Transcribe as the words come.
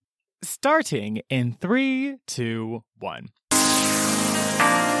starting in 3, 2, 1.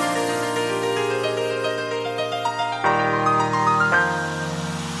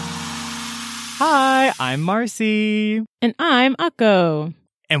 Hi, I'm Marcy. And I'm Akko.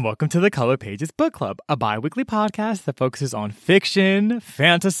 And welcome to the Color Pages Book Club, a bi-weekly podcast that focuses on fiction,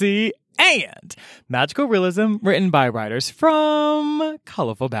 fantasy, and magical realism written by writers from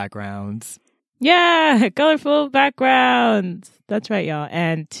colorful backgrounds. Yeah, colorful backgrounds. That's right, y'all.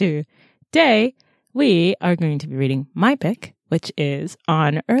 And today, we are going to be reading my pick, which is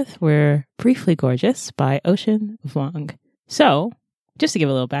On Earth We're Briefly Gorgeous by Ocean Vuong. So, just to give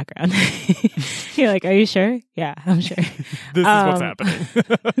a little background. You're like, are you sure? Yeah, I'm sure. This is what's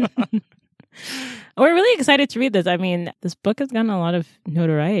happening. We're really excited to read this. I mean, this book has gotten a lot of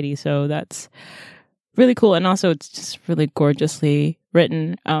notoriety, so that's really cool. And also, it's just really gorgeously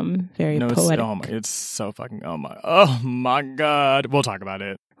written, very poetic. It's so fucking, oh my God. We'll talk about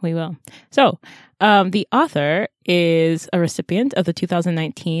it. We will. So, the author is a recipient of the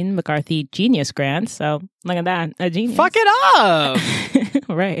 2019 McCarthy Genius Grant. So, look at that, a genius. Fuck it up!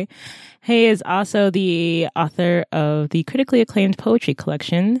 Right. He is also the author of the critically acclaimed poetry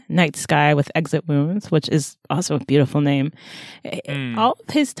collection, Night Sky with Exit Wounds, which is also a beautiful name. All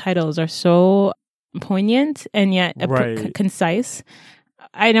of his titles are so poignant and yet concise.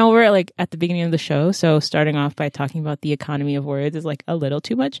 I know we're like at the beginning of the show, so starting off by talking about the economy of words is like a little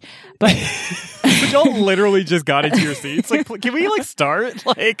too much. But y'all literally just got into your seats. Like, can we like start?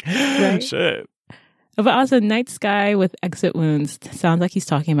 Like, shit. But also, Night Sky with Exit Wounds sounds like he's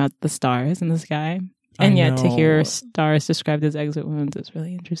talking about the stars in the sky, and yet to hear stars described as exit wounds is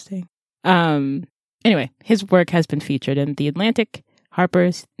really interesting. Anyway, his work has been featured in The Atlantic,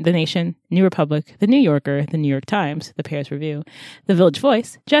 Harper's, The Nation, New Republic, The New Yorker, The New York Times, The Paris Review, The Village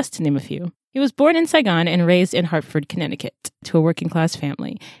Voice, just to name a few. He was born in Saigon and raised in Hartford, Connecticut, to a working-class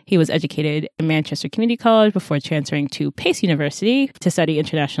family. He was educated at Manchester Community College before transferring to Pace University to study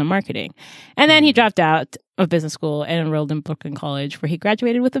international marketing. And then he dropped out of business school and enrolled in Brooklyn College, where he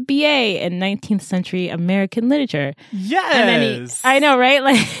graduated with a BA in 19th century American literature. Yes! And then I know, right?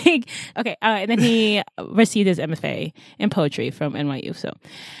 Like, okay. And then he received his MFA in poetry from NYU. So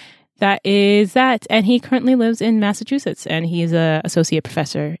that is that. And he currently lives in Massachusetts, and he's an associate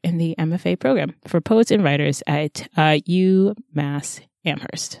professor in the MFA program for poets and writers at UMass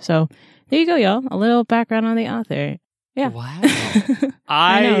Amherst. So there you go, y'all. A little background on the author. Yeah. Wow.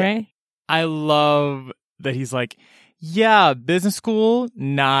 I know, right? I love that he's like, yeah, business school,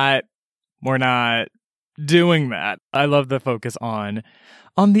 we're not doing that. I love the focus on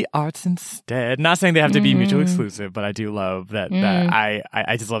the arts instead. Not saying they have to be mutually exclusive, but I do love that.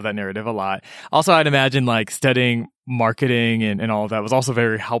 I just love that narrative a lot. Also, I'd imagine like studying marketing and all of that was also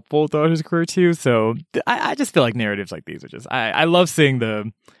very helpful throughout his career too. So I just feel like narratives like these are just, I love seeing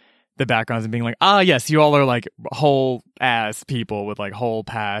the backgrounds and being like, yes, you all are like whole ass people with like whole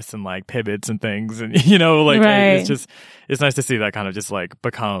pasts and like pivots and things. And, like, it's nice to see that kind of just like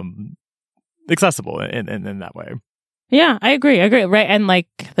become accessible in that way. Yeah, I agree. Right. And like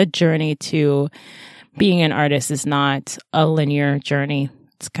the journey to being an artist is not a linear journey.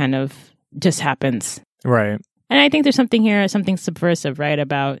 It's kind of just happens. Right. And I think there's something here, something subversive, right?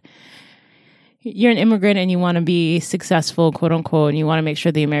 About you're an immigrant and you want to be successful, quote unquote, and you want to make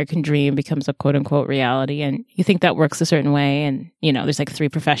sure the American dream becomes a quote unquote reality. And you think that works a certain way. And, there's like 3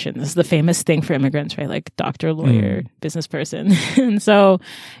 professions. This is the famous thing for immigrants, right? Like doctor, lawyer, business person. And so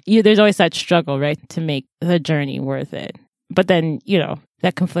there's always that struggle, right? To make the journey worth it. But then,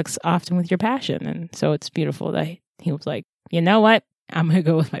 that conflicts often with your passion. And so it's beautiful that he was like, you know what? I'm going to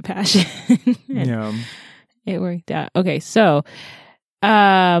go with my passion. Yeah. It worked out. Okay. So,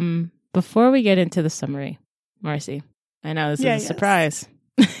 before we get into the summary, Marcy, I know this is a surprise.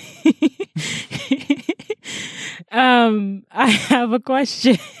 I have a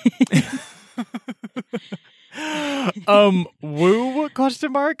question. Woo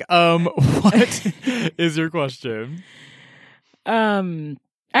question mark? What is your question? I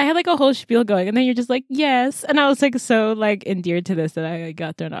had like a whole spiel going, and then you're just like, yes. And I was like so like endeared to this that I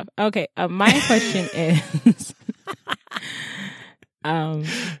got thrown off. Okay. My question is,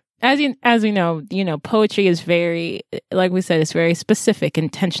 as we know, poetry is very, like we said, it's very specific,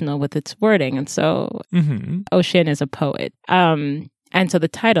 intentional with its wording. And so Ocean is a poet. And so the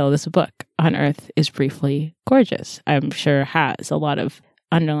title of this book, On Earth is Briefly Gorgeous, I'm sure has a lot of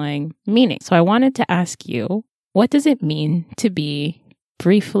underlying meaning. So I wanted to ask you, what does it mean to be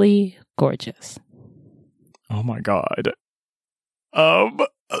briefly gorgeous? Oh my God. I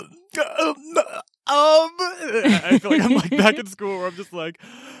feel like I'm like back in school where I'm just like,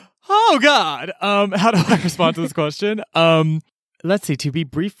 oh God. How do I respond to this question? let's see, to be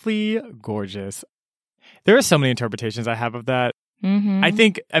briefly gorgeous. There are so many interpretations I have of that.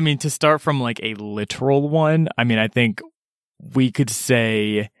 Mm-hmm. I mean, to start from like a literal one, I mean, I think we could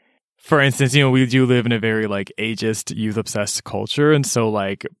say, for instance, we do live in a very like ageist, youth-obsessed culture. And so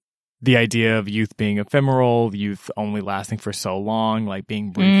like the idea of youth being ephemeral, youth only lasting for so long, like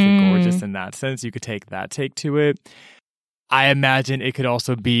being briefly gorgeous in that sense, you could take that take to it. I imagine it could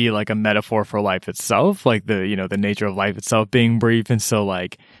also be like a metaphor for life itself, like the nature of life itself being brief. And so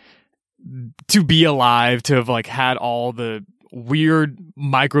like to be alive, to have like had all the weird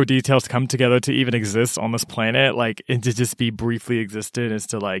micro details come together to even exist on this planet, like, and to just be briefly existed is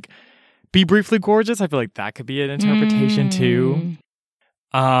to like be briefly gorgeous. I feel like that could be an interpretation too.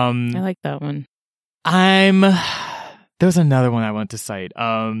 I like that one. There's another one I want to cite.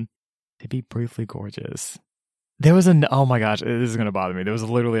 To be briefly gorgeous. There was oh my gosh, this is going to bother me. There was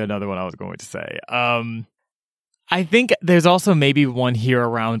literally another one I was going to say. I think there's also maybe one here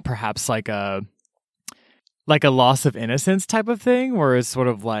around perhaps like a loss of innocence type of thing, where it's sort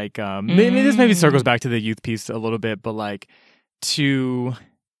of like, maybe this maybe circles back to the youth piece a little bit, but like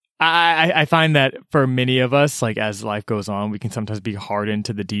I find that for many of us, like as life goes on, we can sometimes be hardened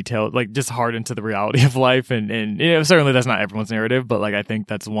to the detail, like just hardened to the reality of life. And certainly that's not everyone's narrative, but like I think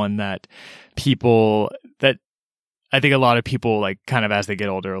that's one that I think a lot of people like kind of as they get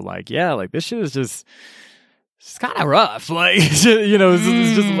older are like, yeah, like this shit is just kind of rough. Like, it's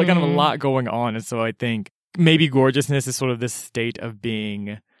just like kind of a lot going on. And so I think maybe gorgeousness is sort of this state of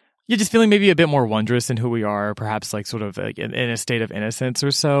being, you're just feeling maybe a bit more wondrous in who we are, perhaps like sort of like in a state of innocence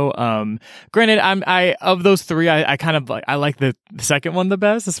or so. Granted, I of those three, I kind of like, I like the second one the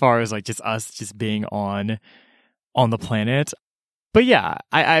best as far as like just us just being on the planet. But yeah,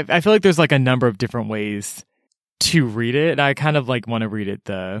 I feel like there's like a number of different ways to read it. And I kind of like want to read it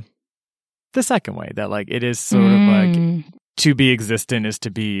the second way, that like it is sort of like to be existent is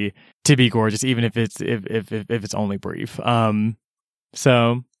to be gorgeous, even if it's only brief.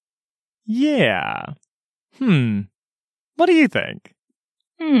 So yeah. What do you think?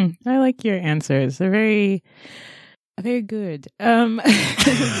 I like your answers. They're very, very good.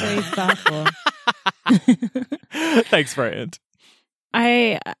 Very thoughtful. Thanks, friend.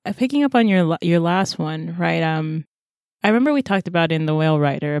 I picking up on your last one, right? I remember we talked about in The Whale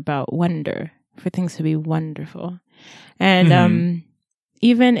Rider about wonder, for things to be wonderful. And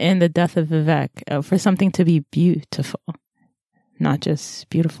even in The Death of Vivek, for something to be beautiful. Not just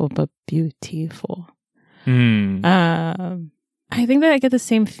beautiful, but beautiful. I think that I get the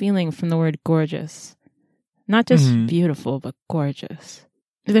same feeling from the word gorgeous. Not just beautiful, but gorgeous.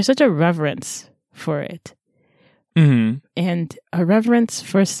 There's such a reverence for it. And a reverence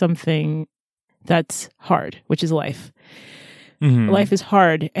for something that's hard, which is life. Life is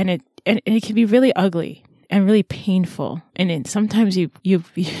hard, and it can be really ugly and really painful. And sometimes you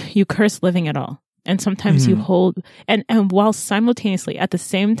curse living at all. And sometimes you hold, and while simultaneously at the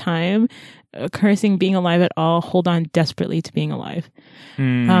same time cursing being alive at all, hold on desperately to being alive.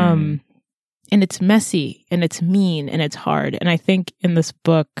 And it's messy and it's mean and it's hard. And I think in this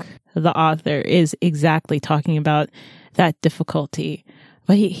book, the author is exactly talking about that difficulty.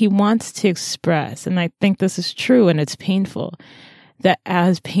 But he wants to express, and I think this is true and it's painful, that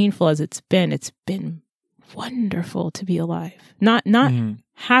as painful as it's been wonderful to be alive. Not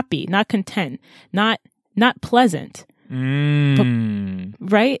happy, not content, not pleasant. But,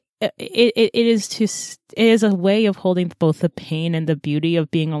 right? It is a way of holding both the pain and the beauty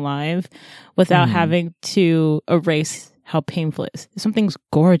of being alive without having to erase how painful it is. If something's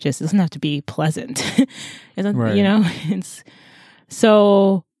gorgeous, it doesn't have to be pleasant. Right. It's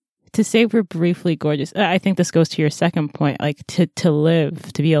so to say we're briefly gorgeous. I think this goes to your second point, like to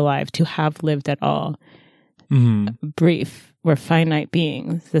live, to be alive, to have lived at all. Brief, we're finite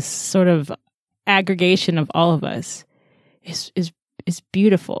beings. This sort of aggregation of all of us is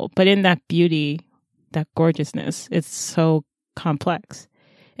beautiful, but in that beauty, that gorgeousness, it's so complex,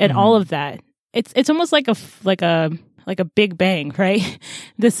 and all of that, it's almost like a big bang, right?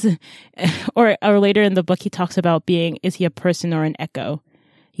 This, or later in the book, he talks about is he a person or an echo?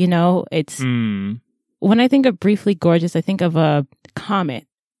 It's when I think of briefly gorgeous, I think of a comet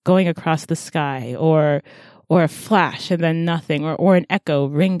going across the sky, or a flash and then nothing, or an echo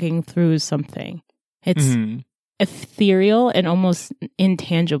ringing through something. It's ethereal and almost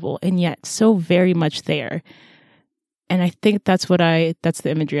intangible, and yet so very much there. And I think that's the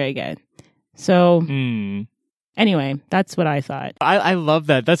imagery I get. So anyway, that's what I thought. I love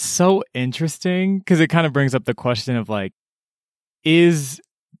that. That's so interesting, because it kind of brings up the question of like, is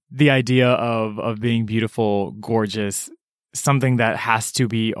the idea of being beautiful, gorgeous, something that has to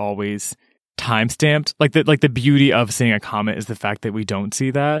be always time stamped. Like the beauty of seeing a comet is the fact that we don't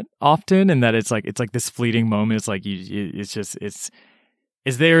see that often, and that it's like this fleeting moment. It's like it's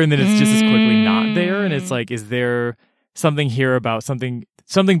there, and then it's just as quickly not there. And it's like, is there something here about something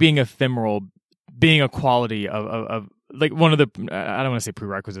being ephemeral, being a quality of like one of the, I don't want to say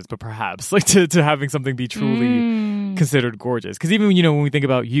prerequisites, but perhaps like to having something be truly considered gorgeous. Because even when we think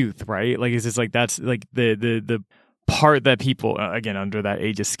about youth, right? Like it's just like that's like the part that people, again, under that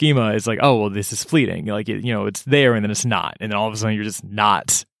ageist schema is like, oh well, this is fleeting. Like it's there and then it's not, and then all of a sudden you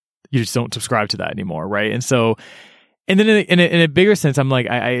just don't subscribe to that anymore, right? And so. And then in a bigger sense, I'm like,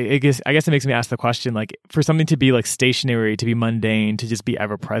 I guess it makes me ask the question, like, for something to be like stationary, to be mundane, to just be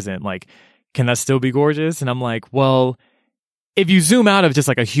ever present, like, can that still be gorgeous? And I'm like, well, if you zoom out of just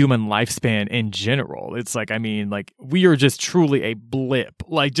like a human lifespan in general, it's like, I mean, like, we are just truly a blip,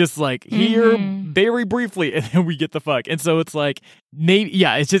 like, just like here very briefly, and then we get the fuck. And so it's like, maybe,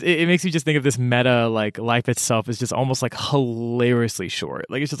 yeah, it's just, it makes me just think of this meta, like, life itself is just almost like hilariously short.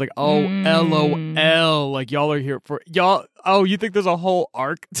 Like, it's just like, oh, LOL, like, y'all are here for, oh, you think there's a whole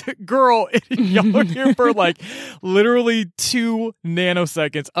arc? Girl, y'all are here for like literally 2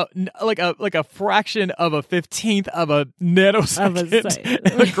 nanoseconds, like a fraction of a 15th of a nanosecond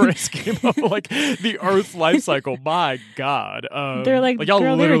in the grand scheme of like the Earth's life cycle. My God. They're like y'all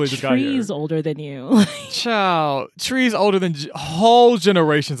girl, literally just got trees here. Older than you. Child, trees older than whole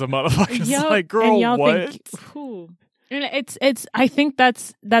generations of motherfuckers. Like, girl, and what? And it's. I think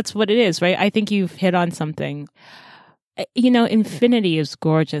that's what it is, right? I think you've hit on something. Infinity is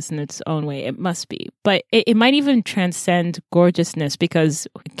gorgeous in its own way. It must be. But it might even transcend gorgeousness, because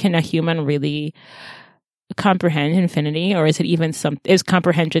can a human really comprehend infinity? Or is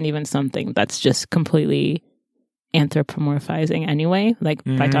comprehension even something that's just completely anthropomorphizing anyway? Like,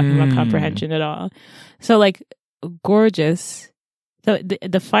 by talking about comprehension at all. So, like, gorgeous.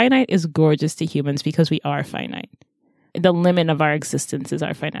 The finite is gorgeous to humans because we are finite. The limit of our existence is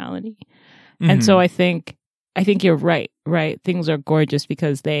our finality. And so I think you're right? Things are gorgeous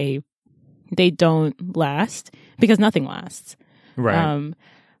because they don't last, because nothing lasts. Right.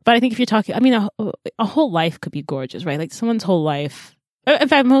 But I think if you're talking, I mean, a whole life could be gorgeous, right? Like someone's whole life. In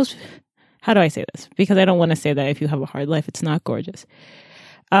fact, how do I say this? Because I don't want to say that if you have a hard life, it's not gorgeous.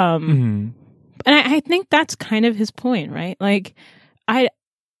 And I think that's kind of his point, right? Like, I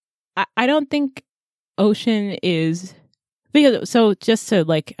don't think Ocean is, because, so just to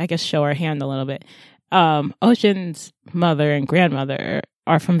like, I guess, show our hand a little bit. Ocean's mother and grandmother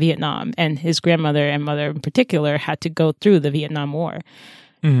are from Vietnam, and his grandmother and mother in particular had to go through the Vietnam War.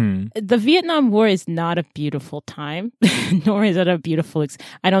 The Vietnam War is not a beautiful time, nor is it a beautiful.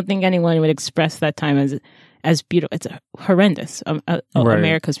 I don't think anyone would express that time as beautiful. It's horrendous. Right.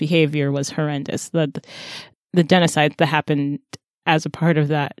 America's behavior was horrendous. The genocides that happened as a part of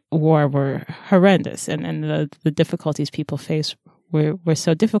that war were horrendous, and the difficulties people face were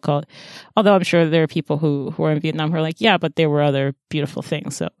so difficult. Although I'm sure there are people who are in Vietnam who are like, yeah, but there were other beautiful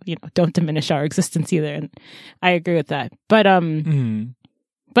things. So, don't diminish our existence either. And I agree with that. But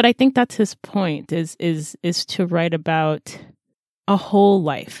but I think that's his point, is to write about a whole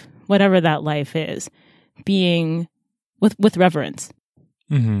life, whatever that life is, being with reverence.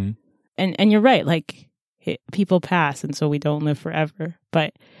 And you're right, like, people pass, and so we don't live forever.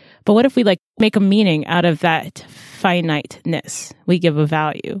 But what if we like make a meaning out of that finiteness? We give a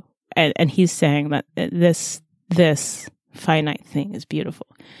value, and he's saying that this finite thing is beautiful.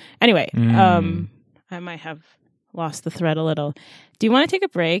 Anyway, I might have lost the thread a little. Do you want to take a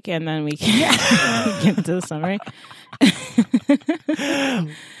break and then we can get into the summary?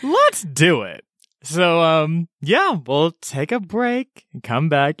 Let's do it. So, we'll take a break and come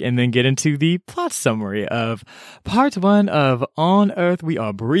back and then get into the plot summary of part 1 of On Earth We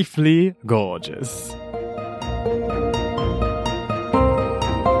Are Briefly Gorgeous.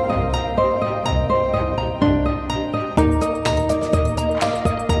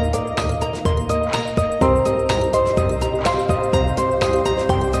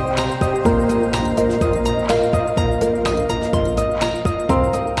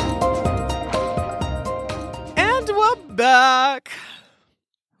 Back.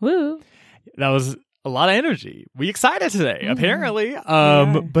 Woo. That was a lot of energy. We excited today, apparently.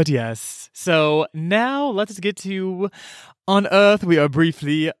 But yes. So now let's get to On Earth We Are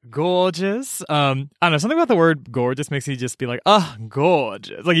Briefly Gorgeous. I don't know, something about the word gorgeous makes you just be like, oh,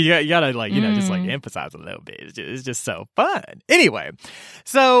 gorgeous. Like you gotta like, just like emphasize a little bit. It's just so fun. Anyway,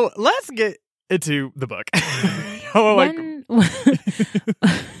 so let's get into the book.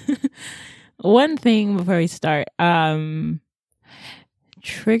 One thing before we start,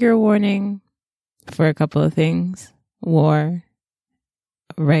 trigger warning for a couple of things: war,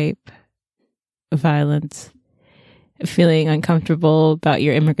 rape, violence, feeling uncomfortable about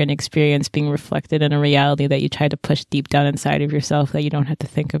your immigrant experience being reflected in a reality that you try to push deep down inside of yourself that you don't have to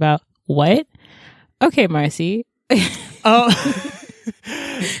think about. What? Okay, Marcy.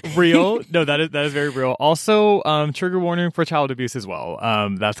 Real. No, that is very real. Also, trigger warning for child abuse as well.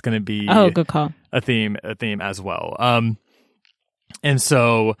 That's going to be good call. A theme as well. And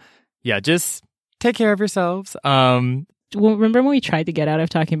so, yeah, just take care of yourselves. Well, remember when we tried to get out of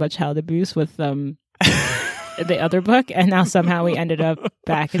talking about child abuse with the other book, and now somehow we ended up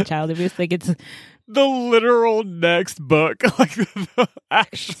back in child abuse? Like, it's the literal next book, like the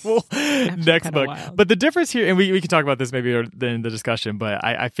actual next book. Wild. But the difference here, and we can talk about this maybe in the discussion, but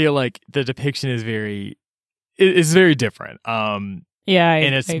I feel like the depiction is very different. And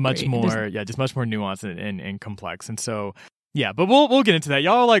it's much more, just much more nuanced and complex. And so, yeah, but we'll get into that.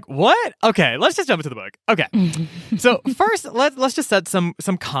 Y'all are like, what? Okay, let's just jump into the book. Okay, so first, let's just set some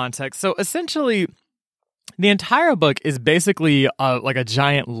context. So essentially, the entire book is basically like a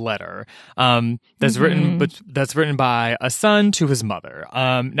giant letter that's written by a son to his mother.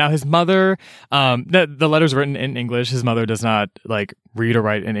 Now his mother, the letter's written in English. His mother does not like read or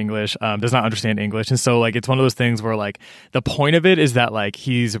write in English, does not understand English, and so like it's one of those things where like the point of it is that like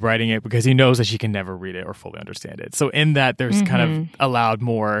he's writing it because he knows that she can never read it or fully understand it. So in that, there's kind of allowed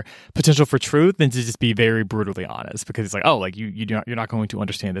more potential for truth than to just be very brutally honest, because it's like, oh, like you're not going to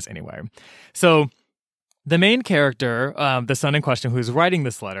understand this anyway. So the main character, the son in question who's writing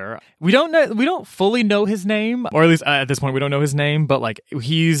this letter, we don't fully know his name, or at least at this point we don't know his name, but like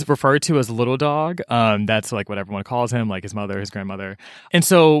he's referred to as Little Dog. That's like what everyone calls him, like his mother, his grandmother. And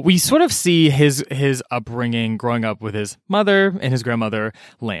so we sort of see his upbringing growing up with his mother and his grandmother,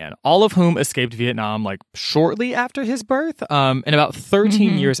 Lan, all of whom escaped Vietnam like shortly after his birth, and about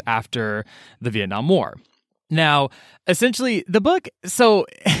 13 years after the Vietnam War. Now, essentially, the book, so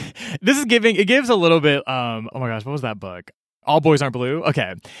it gives a little bit, oh my gosh, what was that book? All Boys Aren't Blue?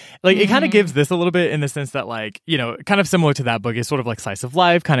 Okay. Like, it kind of gives this a little bit in the sense that, like, you know, kind of similar to that book, it's sort of like slice of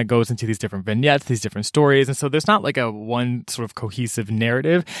life, kind of goes into these different vignettes, these different stories. And so there's not like a one sort of cohesive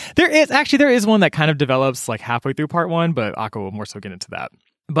narrative. There is one that kind of develops like halfway through part one, but Akko will more so get into that.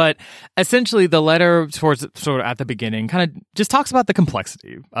 But essentially, the letter towards sort of at the beginning kind of just talks about the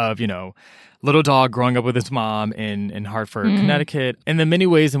complexity of, you know, Little Dog growing up with his mom in Hartford, Connecticut, and the many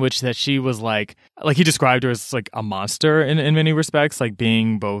ways in which that she was like he described her as like a monster in many respects, like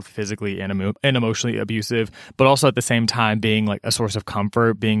being both physically and emotionally abusive, but also at the same time being like a source of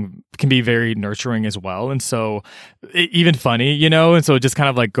comfort, can be very nurturing as well. And so even funny, you know, and so just kind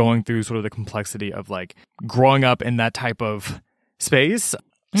of like going through sort of the complexity of like growing up in that type of space.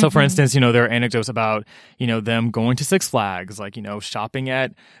 So, for instance, you know, there are anecdotes about, you know, them going to Six Flags, like, you know, shopping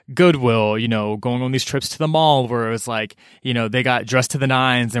at Goodwill, you know, going on these trips to the mall where it was like, you know, they got dressed to the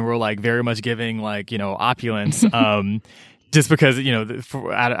nines and were like very much giving like, you know, opulence. Just because, you know,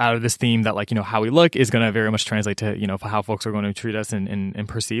 out of this theme that like, you know, how we look is going to very much translate to, you know, how folks are going to treat us and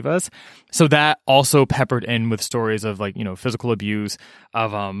perceive us. So that also peppered in with stories of like, you know, physical abuse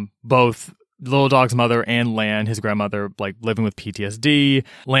of both Little Dog's mother and Lan, his grandmother, like living with PTSD.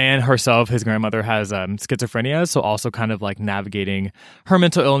 Lan herself, his grandmother, has schizophrenia, so also kind of like navigating her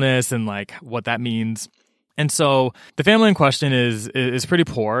mental illness and like what that means. And so the family in question is pretty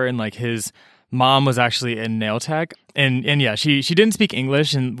poor, and like his mom was actually in nail tech, and yeah, she didn't speak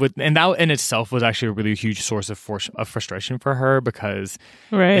English, and that in itself was actually a really huge source of frustration for her, because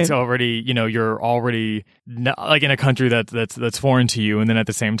it's already, you know, you're already like in a country that's foreign to you, and then at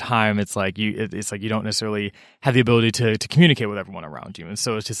the same time it's like you don't necessarily have the ability to communicate with everyone around you, and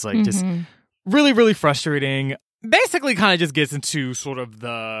so it's just like just really, really frustrating. Basically kind of just gets into sort of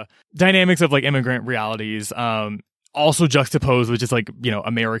the dynamics of like immigrant realities, also juxtaposed with just like, you know,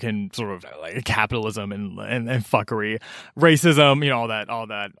 American sort of like capitalism and stuckery, racism, you know,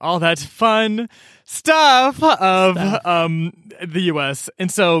 all that fun stuff of the US. And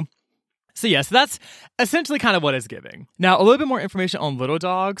so yes, that's essentially kind of what it's giving. Now, a little bit more information on Little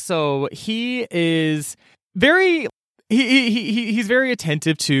Dog. So he is very He's very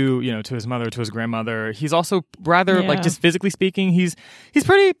attentive to, you know, to his mother, to his grandmother. He's also rather like, just physically speaking, he's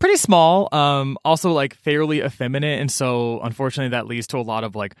pretty small, also like fairly effeminate, and so unfortunately that leads to a lot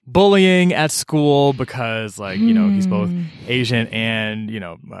of like bullying at school because like, you know, he's both Asian and, you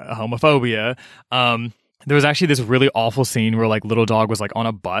know, homophobia. There was actually this really awful scene where like Little Dog was like on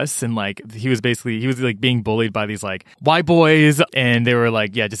a bus, and like he was like being bullied by these like white boys, and they were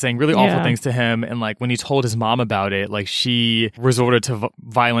like, just saying really awful things to him. And like when he told his mom about it, like she resorted to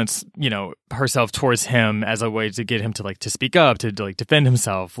violence, you know, herself towards him as a way to get him to like to speak up, to like defend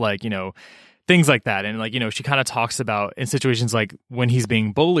himself, like, you know, things like that. And like, she kind of talks about in situations like when he's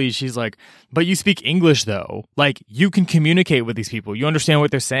being bullied, she's like, but you speak English though. Like you can communicate with these people. You understand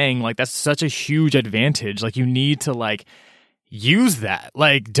what they're saying. Like that's such a huge advantage. Like you need to like use that.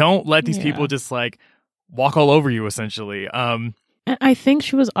 Like don't let these people just like walk all over you essentially. And I think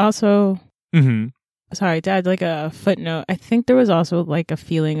she was also, sorry, Dad, like a footnote. I think there was also like a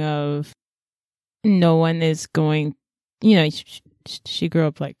feeling of no one is going, she grew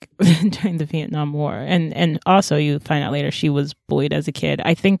up like during the Vietnam War, and also you find out later she was bullied as a kid.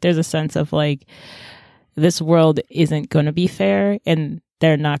 I think there's a sense of like this world isn't going to be fair and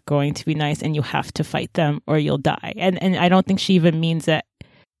they're not going to be nice and you have to fight them or you'll die. And I don't think she even means that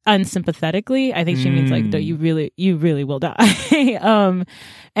unsympathetically. I think she means like that you really will die.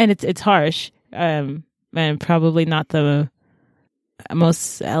 And it's harsh, and probably not the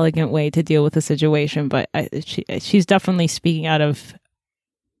most elegant way to deal with the situation, but she's definitely speaking out of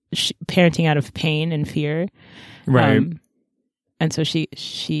parenting out of pain and fear, right? And so she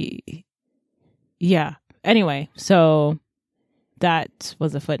anyway, so that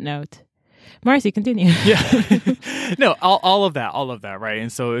was a footnote. Marcy, continue. No, all of that, right?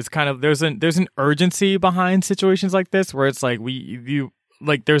 And so it's kind of there's an urgency behind situations like this where it's like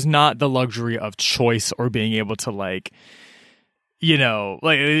there's not the luxury of choice or being able to like,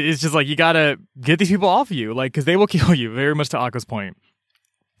 like it's just like you gotta get these people off of you, like because they will kill you. Very much to Akko's point.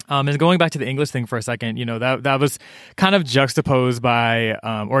 And going back to the English thing for a second, that was kind of juxtaposed by,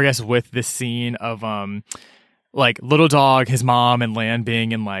 or I guess with this scene of like Little Dog, his mom, and Lan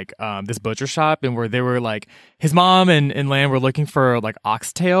being in like this butcher shop, and where they were like his mom and Lan were looking for like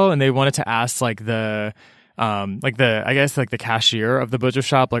oxtail, and they wanted to ask like the I guess like the cashier of the butcher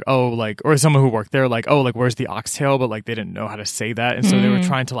shop, like, oh, like, or someone who worked there, like, oh, like, where's the oxtail? But like, they didn't know how to say that. And so they were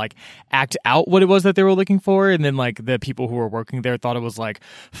trying to like act out what it was that they were looking for. And then like the people who were working there thought it was like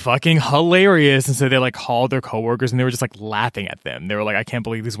fucking hilarious. And so they like called their coworkers and they were just like laughing at them. They were like, I can't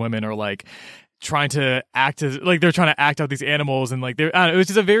believe these women are like trying to act as like they're trying to act out these animals. And like, it was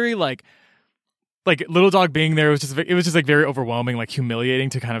just a very like Little Dog being there was just like very overwhelming, like humiliating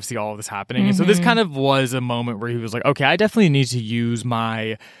to kind of see all of this happening. And so this kind of was a moment where he was like, okay, I definitely need to use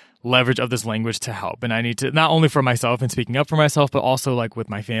my leverage of this language to help. And I need to, not only for myself and speaking up for myself, but also like with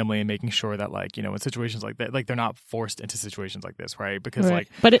my family and making sure that like, in situations like that, like they're not forced into situations like this, right? Because like,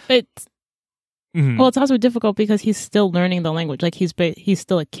 but it's well, it's also difficult because he's still learning the language. Like he's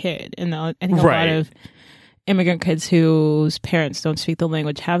still a kid, and I think a lot of immigrant kids whose parents don't speak the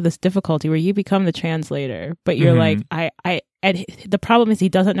language have this difficulty where you become the translator, but you're like, and the problem is he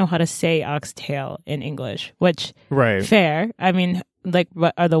doesn't know how to say oxtail in English, which fair. I mean, like,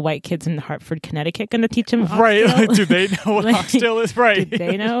 what are the white kids in Hartford, Connecticut going to teach him oxtail? Right. Like, do they know what oxtail is? Right. Do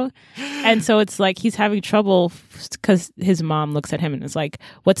they know? And so it's like he's having trouble because his mom looks at him and is like,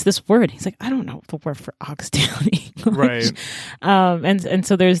 what's this word? He's like, I don't know the word for oxtail in English. Right. And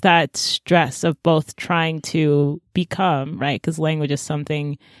so there's that stress of both trying to become, right? Because language is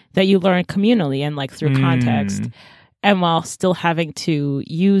something that you learn communally and like through context. And while still having to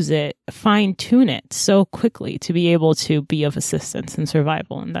use it, fine tune it so quickly to be able to be of assistance in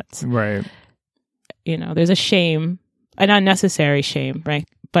survival. And that's, right. There's a shame, an unnecessary shame, right?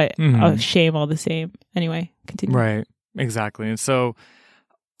 But a shame all the same. Anyway, continue. Right. Exactly. And so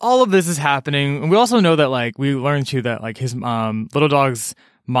all of this is happening. And we also know that like we learned too that like his Little Dog's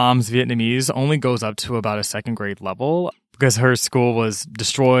mom's Vietnamese only goes up to about a second grade level because her school was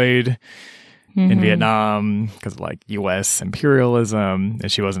destroyed in Vietnam because of like U.S. imperialism,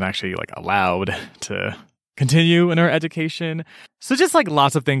 and she wasn't actually like allowed to continue in her education. So just like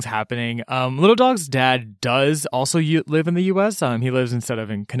lots of things happening. Little Dog's dad does also live in the U.S. He lives instead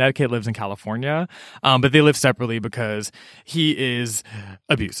of in Connecticut, lives in California, but they live separately because he is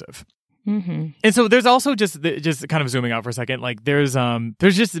abusive. And so there's also just kind of zooming out for a second, like there's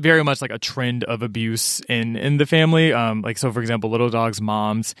just very much like a trend of abuse in the family. Like, so for example, Little Dog's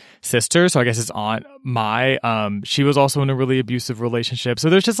mom's sister, so I guess his aunt Mai, she was also in a really abusive relationship. So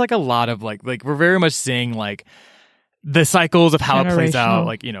there's just like a lot of like we're very much seeing like the cycles of how it plays out,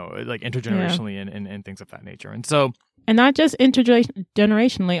 like, like intergenerationally and things of that nature. And so, and not just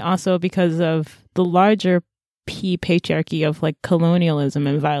intergenerationally, also because of the larger patriarchy of like colonialism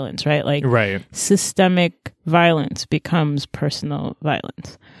and violence, right? Like systemic violence becomes personal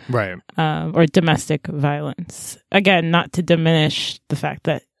violence, right? Or domestic violence. Again, not to diminish the fact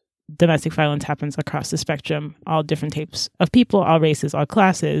that domestic violence happens across the spectrum, all different types of people, all races, all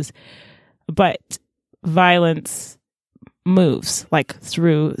classes, but violence moves like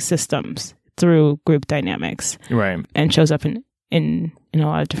through systems, through group dynamics, right? And shows up in a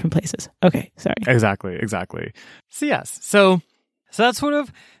lot of different places. Okay, sorry. Exactly. So yes. So So that's sort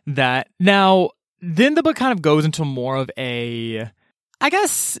of that. Now, then the book kind of goes into more of a, I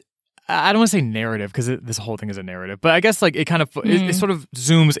guess, I don't want to say narrative because this whole thing is a narrative, but I guess like it kind of it sort of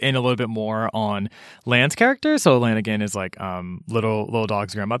zooms in a little bit more on Lan's character. So Lan again is like little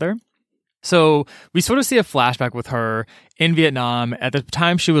dog's grandmother. So we sort of see a flashback with her in Vietnam. At the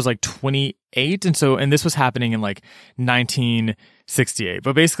time, she was like 28, and this was happening in like 1968.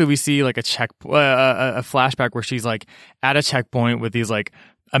 But basically, we see like a flashback where she's like at a checkpoint with these like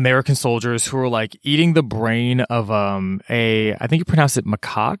American soldiers who are like eating the brain of I think you pronounce it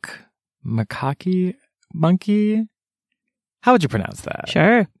monkey. How would you pronounce that?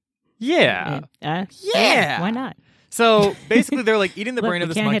 Sure. Yeah. Yeah. Why not? So basically, they're like eating the brain of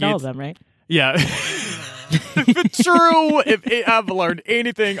this monkey. Can't hit all of them, right? Yeah. True. If I've learned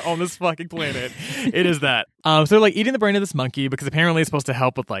anything on this fucking planet, it is that. So they're like eating the brain of this monkey because apparently it's supposed to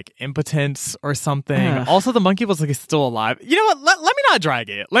help with like impotence or something. Also, the monkey was like still alive. You know what? Let me not drag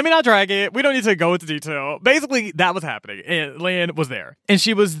it. We don't need to go into detail. Basically, that was happening. And Lan was there, and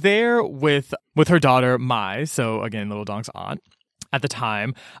she was there with her daughter Mai. So again, little dog's aunt. At the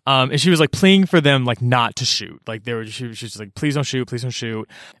time, and she was like pleading for them like not to shoot. Like she was just like, please don't shoot.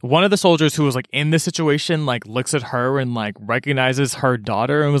 One of the soldiers who was like in this situation like looks at her and like recognizes her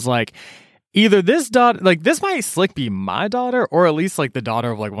daughter and was like, either this daughter, like this might slick be my daughter, or at least like the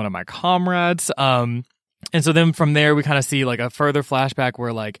daughter of like one of my comrades. And so then from there, we kind of see like a further flashback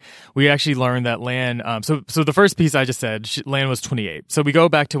where like we actually learn that Lan, so the first piece I just said, Lan was 28. So we go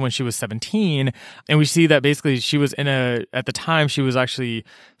back to when she was 17 and we see that basically she was at the time she was actually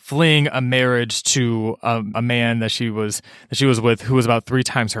fleeing a marriage to a man that she was with who was about 3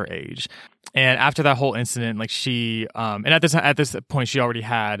 times her age. And after that whole incident, like she, and at this point she already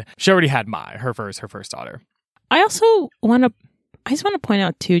had Mai, her first daughter. I just want to point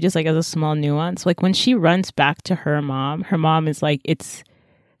out too, just like as a small nuance, like when she runs back to her mom is like,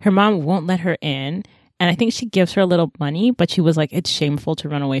 her mom won't let her in. And I think she gives her a little money, but she was like, it's shameful to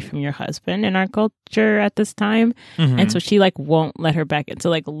run away from your husband in our culture at this time. Mm-hmm. And so she like won't let her back in. So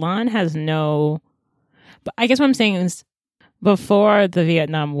like Lan has but I guess what I'm saying is before the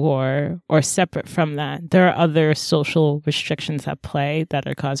Vietnam War or separate from that, there are other social restrictions at play that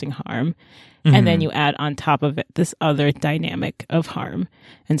are causing harm. Mm-hmm. And then you add on top of it this other dynamic of harm.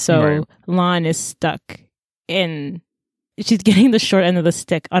 And so Lan is stuck she's getting the short end of the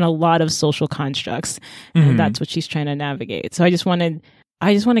stick on a lot of social constructs. Mm-hmm. And that's what she's trying to navigate. So I just want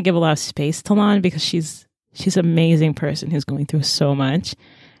to give a lot of space to Lan because she's an amazing person who's going through so much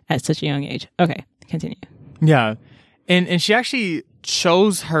at such a young age. Okay, continue. Yeah. And she actually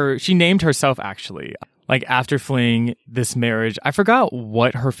she named herself actually. Like after fleeing this marriage, I forgot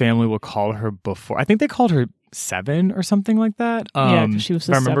what her family would call her before. I think they called her 7 or something like that. Yeah, she was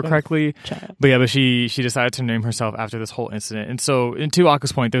if I remember correctly. Child. But she decided to name herself after this whole incident. And so, to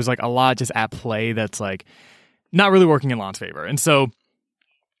Aka's point, there's like a lot just at play that's like not really working in Lan's favor. And so,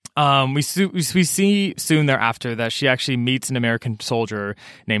 we see soon thereafter that she actually meets an American soldier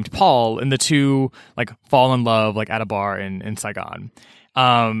named Paul, and the two like fall in love like at a bar in Saigon.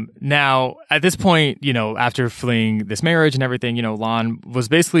 Now at this point, after fleeing this marriage and everything, Lan was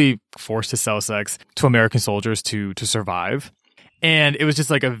basically forced to sell sex to American soldiers to survive. And it was just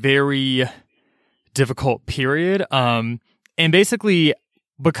like a very difficult period. And basically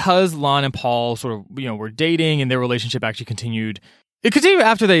because Lan and Paul sort of, were dating and their relationship actually continued. It continued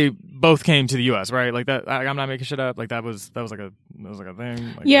after they both came to the U.S., right? Like that. I'm not making shit up. Like that was like a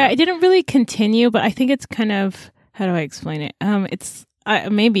thing. Like, it didn't really continue, but I think it's kind of, how do I explain it? It's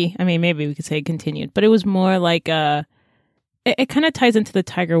maybe we could say it continued, but it was more like it kind of ties into the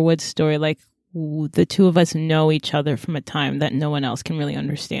Tiger Woods story. Like the two of us know each other from a time that no one else can really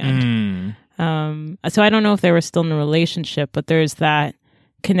understand. So I don't know if they were still in a relationship, but there's that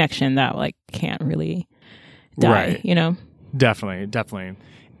connection that like can't really die, right. Definitely.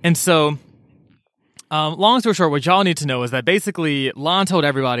 And so, long story short, what y'all need to know is that basically Lan told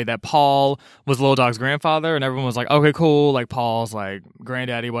everybody that Paul was Lil Dog's grandfather, and everyone was like, okay, cool, like Paul's like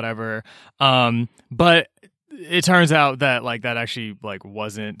granddaddy, whatever. But it turns out that like that actually like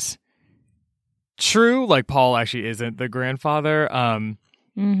wasn't true. Like Paul actually isn't the grandfather.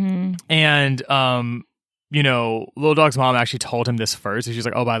 And Lil Dog's mom actually told him this first. And she's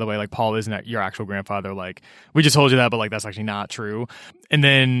like, oh, by the way, like Paul isn't your actual grandfather. Like we just told you that, but like that's actually not true. And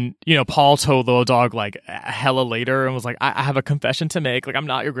then, Paul told Lil Dog like hella later and was like, I have a confession to make. Like I'm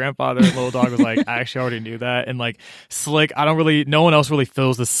not your grandfather. And Lil Dog was like, I actually already knew that. And like Slick, no one else really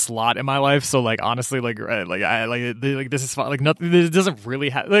fills this slot in my life. So like honestly, this is fine. Like nothing. This doesn't really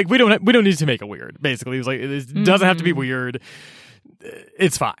have like we don't need to make it weird. Basically, it was like it doesn't have to be weird.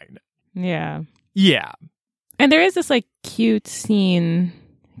 It's fine. Yeah. Yeah. And there is this like cute scene.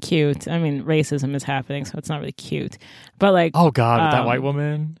 Cute. I mean, racism is happening, so it's not really cute. But like, oh God, with that white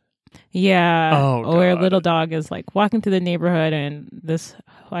woman. Yeah. Oh, God. Where little dog is like walking through the neighborhood, and this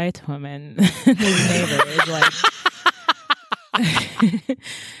white woman, his neighbor, is like,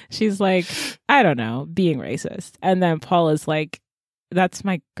 she's like, I don't know, being racist. And then Paul is like, that's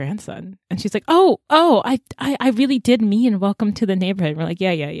my grandson. And she's like, oh, I really did mean welcome to the neighborhood. And we're like,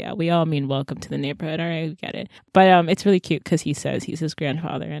 yeah. We all mean welcome to the neighborhood. All right, we get it. But it's really cute because he says he's his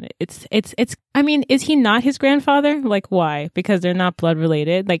grandfather. And it's, I mean, is he not his grandfather? Like, why? Because they're not blood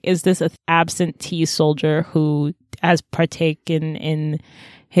related? Like, is this an absentee soldier who has partaken in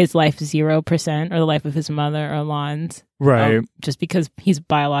his life 0% or the life of his mother or Lon's? Right. Just because he's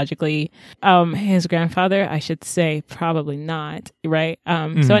biologically his grandfather, I should say probably not, right?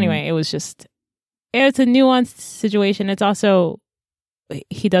 So anyway, it's a nuanced situation. It's also,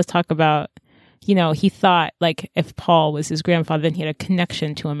 he does talk about, you know, he thought like if Paul was his grandfather, then he had a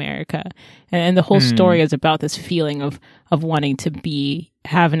connection to America. And the whole story is about this feeling of wanting to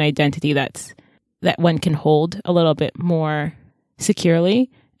have an identity that one can hold a little bit more securely.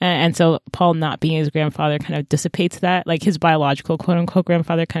 And so Paul not being his grandfather kind of dissipates that, like his biological quote unquote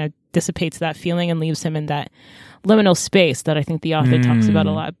grandfather kind of dissipates that feeling and leaves him in that liminal space that I think the author talks about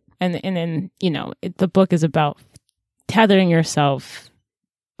a lot. And then, you know, the book is about tethering yourself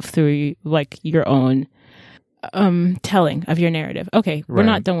through like your own telling of your narrative. Okay, we're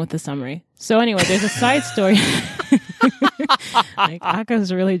not done with the summary. So anyway, there's a side story. Like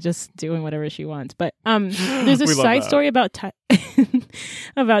Aka's really just doing whatever she wants. But there's a side story about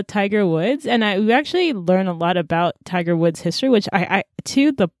about Tiger Woods, and we actually learn a lot about Tiger Woods' history, which I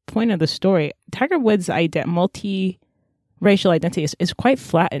to the point of the story, Tiger Woods' multi-racial identity is quite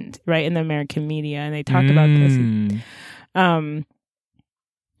flattened, right, in the American media, and they talk about this.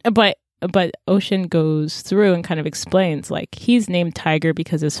 But Ocean goes through and kind of explains, like, he's named Tiger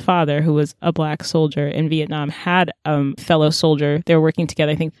because his father, who was a black soldier in Vietnam, had a fellow soldier. They were working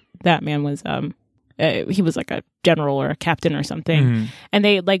together. I think that man was, he was like a general or a captain or something. And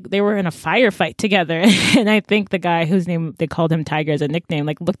they were in a firefight together. And I think the guy whose name they called him Tiger as a nickname,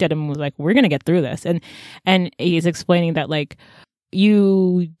 like, looked at him and was like, we're going to get through this. And he's explaining that, like,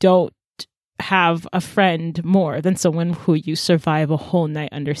 you don't have a friend more than someone who you survive a whole night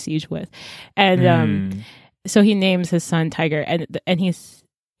under siege with. And so he names his son Tiger, and he's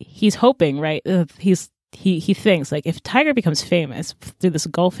hoping, right, he thinks, like, if Tiger becomes famous through this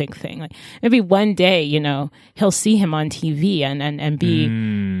golfing thing, like, maybe one day, you know, he'll see him on TV and be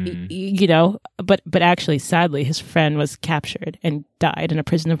you know, but actually, sadly, his friend was captured and died in a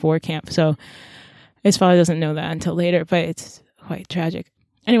prisoner of war camp. So his father doesn't know that until later, but it's quite tragic.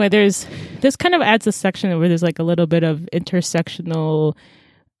 Anyway, this kind of adds a section where there's like a little bit of intersectional,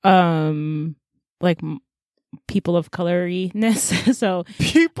 like people of coloriness. So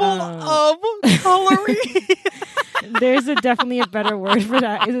people of colory. There's definitely a better word for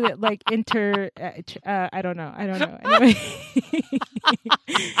that. Isn't it like I don't know. Anyway.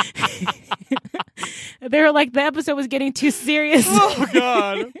 They were like, the episode was getting too serious. Oh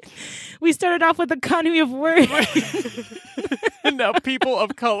God. We started off with economy of words. Now people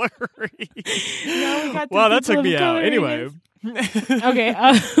of color. Now we got wow, that took me out. Anyway.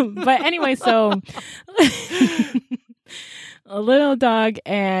 Okay. But anyway, so a little dog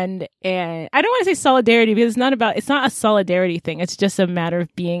and I don't want to say solidarity because it's not a solidarity thing. It's just a matter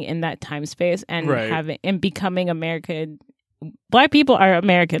of being in that time space and becoming American. Black people are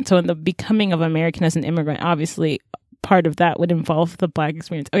American. So in the becoming of American as an immigrant, obviously part of that would involve the Black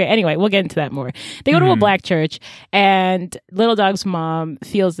experience. Okay, anyway, we'll get into that more. They go to a Black church, and little dog's mom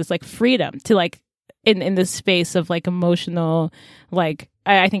feels this like freedom to like in this space of like emotional, like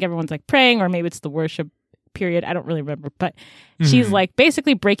I think everyone's like praying, or maybe it's the worship period. I don't really remember, but she's like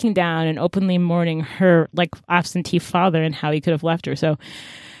basically breaking down and openly mourning her like absentee father and how he could have left her. So,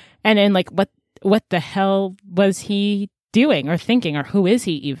 and then like what the hell was he doing or thinking, or who is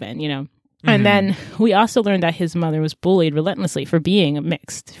he even, you know? And then we also learned that his mother was bullied relentlessly for being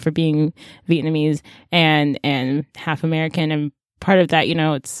mixed, for being Vietnamese and half American. And part of that, you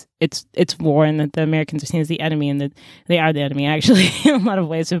know, it's war, and that the Americans are seen as the enemy, and that they are the enemy actually in a lot of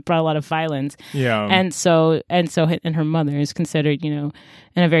ways. It brought a lot of violence. Yeah. And her mother is considered, you know,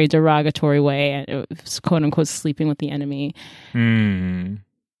 in a very derogatory way, and quote unquote sleeping with the enemy. And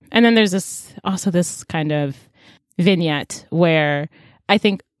then there's this kind of vignette where I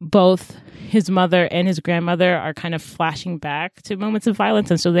think both his mother and his grandmother are kind of flashing back to moments of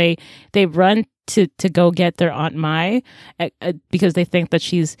violence, and so they run to go get their Aunt Mai because they think that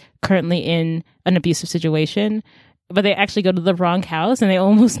she's currently in an abusive situation, but they actually go to the wrong house and they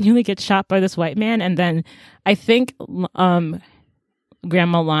almost nearly get shot by this white man. And then I think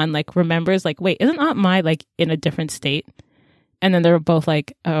Grandma Lan like remembers like, wait, isn't Aunt Mai like in a different state? And then they're both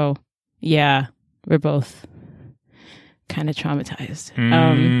like, oh yeah, we're both kind of traumatized.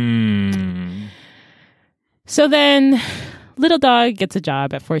 So then little dog gets a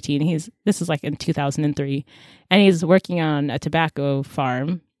job at 14. This is like in 2003, and he's working on a tobacco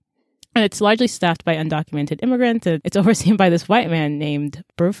farm. And it's largely staffed by undocumented immigrants. It's overseen by this white man named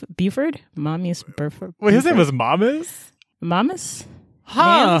Buford. Mommy's Buford. Wait, his name was Mamas? Mamas?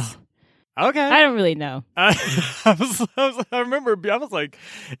 Huh. Mans? Okay. I don't really know. I remember, I was like,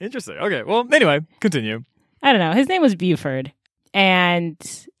 interesting. Okay, well, anyway, continue. I don't know. His name was Buford. And,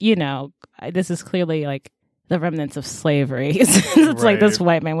 you know, this is clearly like the remnants of slavery. It's like this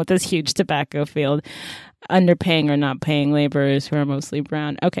white man with this huge tobacco field underpaying or not paying laborers who are mostly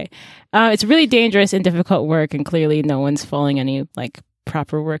brown. Okay. It's really dangerous and difficult work, and clearly no one's following any like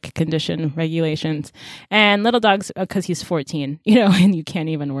proper work condition regulations. And little dog's because he's 14, you know, and you can't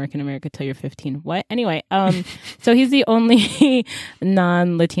even work in America till you're 15. What? Anyway, so he's the only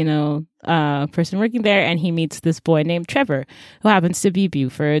non-Latino person working there, and he meets this boy named Trevor, who happens to be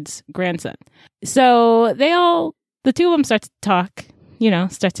Buford's grandson. So the two of them start to talk, you know,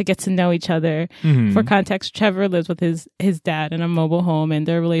 start to get to know each other. Mm-hmm. For context, Trevor lives with his dad in a mobile home, and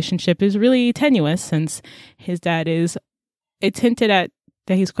their relationship is really tenuous since his dad it's hinted at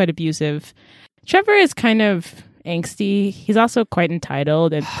that he's quite abusive. Trevor is kind of angsty. He's also quite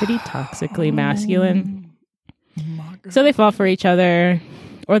entitled and pretty toxically masculine. So they fall for each other,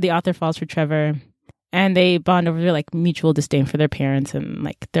 or the author falls for Trevor, and they bond over their like mutual disdain for their parents and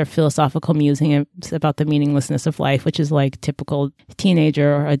like their philosophical musings about the meaninglessness of life, which is like typical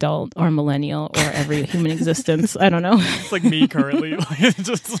teenager or adult or millennial or every human existence. I don't know. It's like me currently.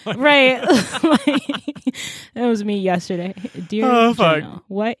 Just like... Right. That was me yesterday. Dear Journal,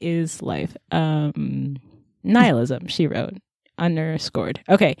 what is life? Nihilism, she wrote. Underscored.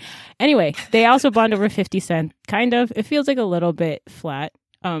 Okay. Anyway, they also bond over 50 Cent. Kind of. It feels like a little bit flat.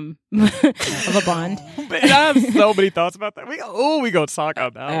 Of a bond. Man, I have so many thoughts about that. We go talk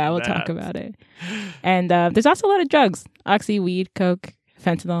about that. Yeah, we'll talk about it. And there's also a lot of drugs: oxy, weed, coke,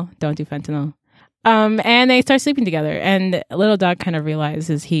 fentanyl. Don't do fentanyl. And they start sleeping together. And little dog kind of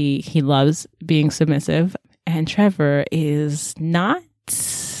realizes he loves being submissive, and Trevor is not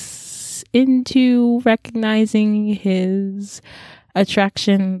into recognizing his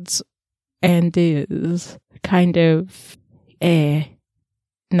attractions, and is kind of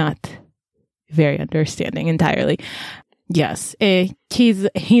not very understanding entirely. Yes,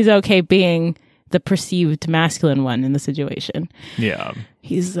 he's okay being the perceived masculine one in the situation. Yeah.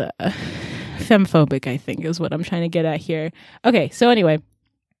 He's femphobic, I think, is what I'm trying to get at here. Okay, so anyway,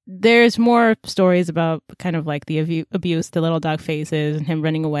 there's more stories about kind of like the abuse the little dog faces and him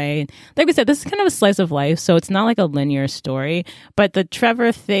running away. Like we said, this is kind of a slice of life, so it's not like a linear story, but the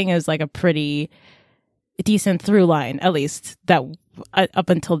Trevor thing is like a pretty decent through line, at least that up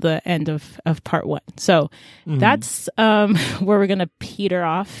until the end of part one. So that's where we're going to peter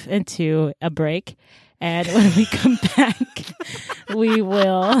off into a break. And when we come back, we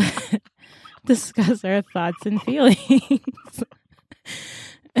will discuss our thoughts and feelings.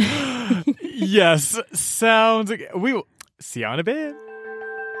 Yes, sounds good. We will see you in a bit.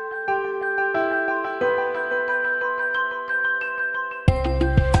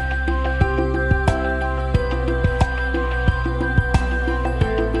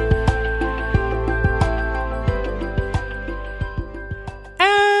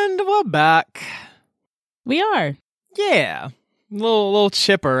 Back. We are. Yeah. A little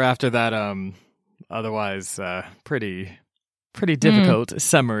chipper after that otherwise pretty difficult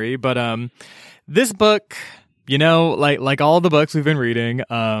summary, but this book, you know, like all the books we've been reading,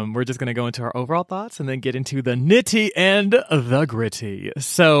 we're just going to go into our overall thoughts and then get into the nitty and the gritty.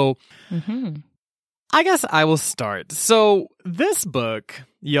 So I guess I will start. So this book,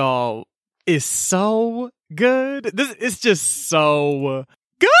 y'all, is so good. This is just so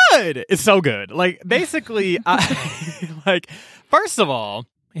good. It's so good. Like, basically, first of all,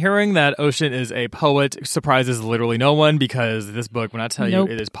 hearing that Ocean is a poet surprises literally no one, because this book, when I tell you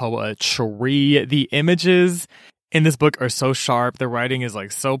it is poetry, the images in this book are so sharp. The writing is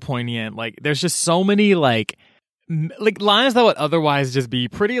like so poignant. Like, there's just so many like lines that would otherwise just be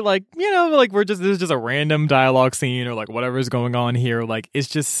pretty like, you know, like this is just a random dialogue scene or like whatever is going on here. Like, it's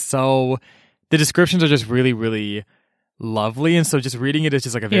just so, the descriptions are just really, really lovely. And so just reading it is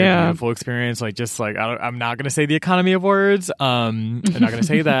just like a very beautiful experience. Like, just like, I'm not going to say the economy of words. I'm not going to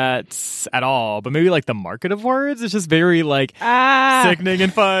say that at all, but maybe like the market of words is just very like sickening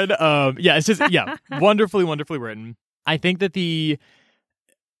and fun. Yeah, it's just, wonderfully, wonderfully written. I think that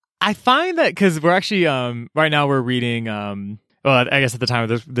I find that because we're actually, right now we're reading, well, I guess at the time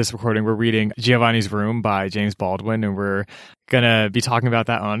of this recording, we're reading Giovanni's Room by James Baldwin, and we're going to be talking about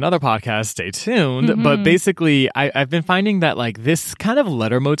that on another podcast. Stay tuned. Mm-hmm. But basically, I've been finding that like this kind of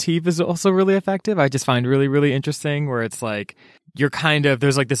letter motif is also really effective. I just find really, really interesting where it's like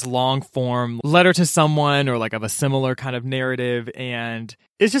there's like this long form letter to someone or like of a similar kind of narrative. And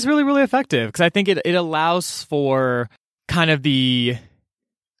it's just really, really effective because I think it allows for kind of the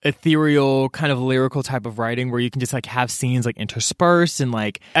ethereal kind of lyrical type of writing where you can just like have scenes like interspersed, and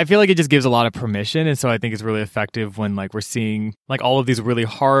like I feel like it just gives a lot of permission. And so I think it's really effective when like we're seeing like all of these really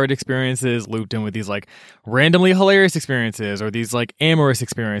hard experiences looped in with these like randomly hilarious experiences or these like amorous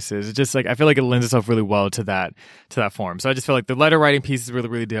experiences. It's just like I feel like it lends itself really well to that form. So I just feel like the letter writing piece is really,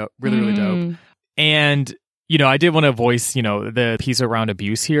 really dope, really dope. And I did want to voice, the piece around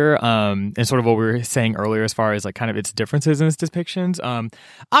abuse here, and sort of what we were saying earlier as far as like kind of its differences in its depictions.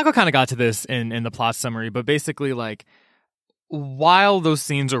 Akko kind of got to this in the plot summary, but basically like while those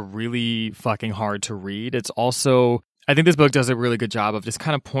scenes are really fucking hard to read, it's also, I think this book does a really good job of just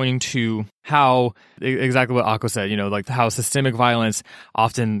kind of pointing to how, exactly what Akko said, like how systemic violence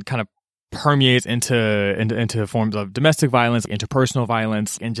often kind of permeates into forms of domestic violence, interpersonal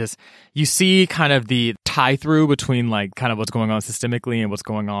violence, and just you see kind of the tie through between like kind of what's going on systemically and what's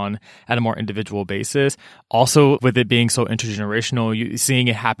going on at a more individual basis. Also, with it being so intergenerational, you seeing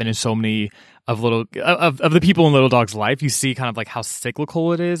it happen in so many of the people in Little Dog's life. You see kind of like how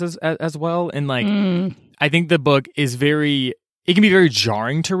cyclical it is as well, and like I think the book is it can be very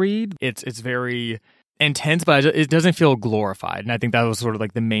jarring to read. It's very intense, but it doesn't feel glorified. And I think that was sort of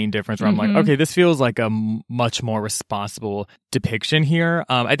like the main difference where I'm like, okay, this feels like a much more responsible depiction here.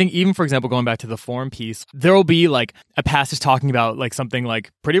 I think even, for example, going back to the form piece, there will be like a passage talking about like something like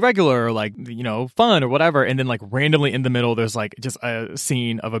pretty regular or like, fun or whatever. And then like randomly in the middle, there's like just a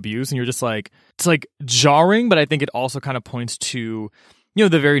scene of abuse. And you're just like, it's like jarring, but I think it also kind of points to, the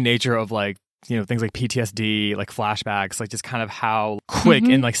very nature of like, things like PTSD, like flashbacks, like just kind of how quick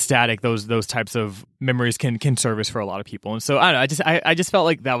and like static those types of memories can service for a lot of people. And so I don't know, I just felt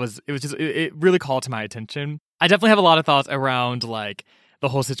like it really called to my attention. I definitely have a lot of thoughts around like the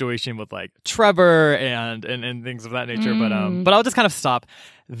whole situation with like Trevor and things of that nature. But I'll just kind of stop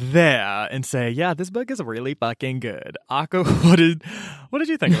there and say, yeah, this book is really fucking good. Akko, what did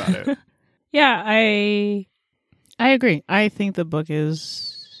you think about it? Yeah, I agree. I think the book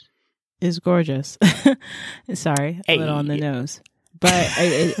is gorgeous. Sorry, a little on the nose, but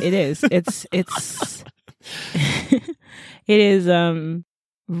it is. It's it is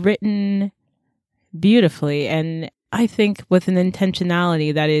written beautifully, and I think with an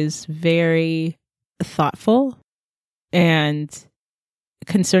intentionality that is very thoughtful. And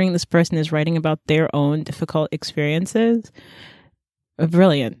considering this person is writing about their own difficult experiences,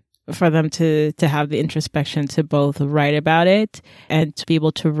 brilliant. For them to have the introspection to both write about it and to be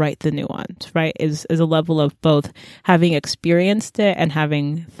able to write the nuance, right? Is a level of both having experienced it and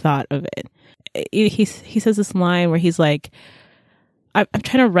having thought of it. He says this line where he's like, I'm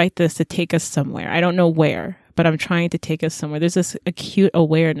trying to write this to take us somewhere. I don't know where, but I'm trying to take us somewhere. There's this acute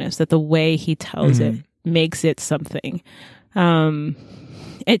awareness that the way he tells it makes it something.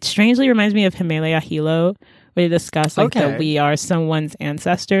 It strangely reminds me of Himalaya Hilo, where they discuss like that we are someone's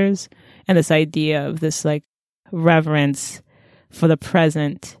ancestors, and this idea of this like reverence for the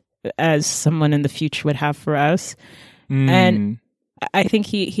present as someone in the future would have for us. And I think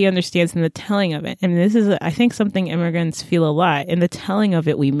he understands in the telling of it. And this is, I think, something immigrants feel a lot. In the telling of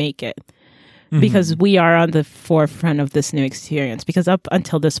it, we make it. Because we are on the forefront of this new experience. Because up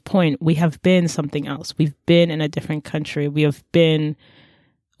until this point, we have been something else. We've been in a different country. We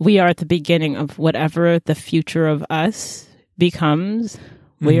are at the beginning of whatever the future of us becomes.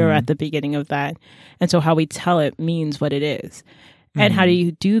 We are at the beginning of that. And so how we tell it means what it is. And how do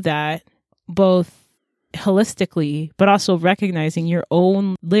you do that both holistically, but also recognizing your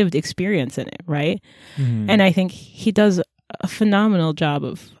own lived experience in it, right? And I think he does a phenomenal job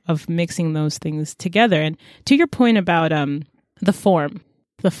of mixing those things together. And to your point about the form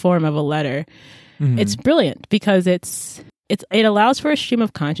of a letter, it's brilliant because it allows for a stream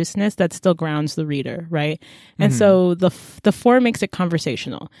of consciousness that still grounds the reader, right? And so the form makes it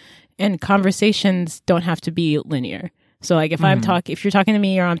conversational, and conversations don't have to be linear. So like if you're talking to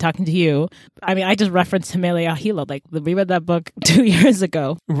me or I'm talking to you, I mean, I just referenced Himalaya Hilo. Like we read that book 2 years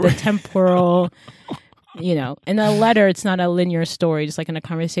ago. The temporal You know, in a letter, it's not a linear story, just like in a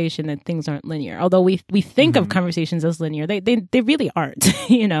conversation that things aren't linear. Although we think of conversations as linear, they really aren't,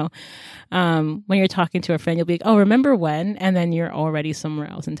 you know. When you're talking to a friend, you'll be like, oh, remember when? And then you're already somewhere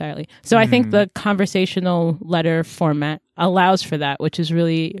else entirely. So I think the conversational letter format allows for that, which is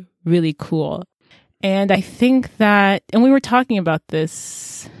really, really cool. And I think that, and we were talking about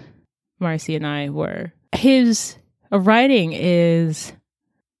this, Marcy and I were, his writing is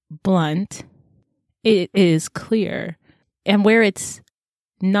blunt. It is clear. And where it's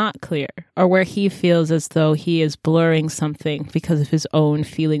not clear, or where he feels as though he is blurring something because of his own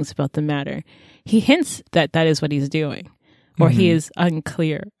feelings about the matter, he hints that that is what he's doing, or he is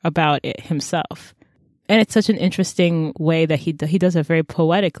unclear about it himself. And it's such an interesting way that he does it very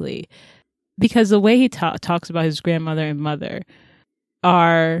poetically, because the way he talks about his grandmother and mother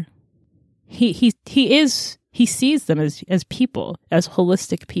are, he sees them as people, as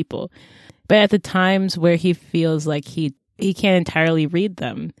holistic people. But at the times where he feels like he can't entirely read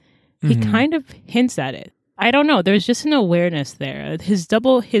them, he kind of hints at it. I don't know. There's just an awareness there. His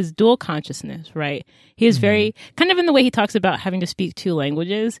dual consciousness, right? He is very, kind of in the way he talks about having to speak two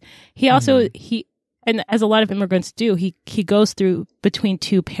languages. He also, and as a lot of immigrants do, he goes through between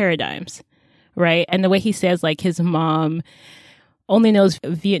two paradigms, right? And the way he says, like, his mom only knows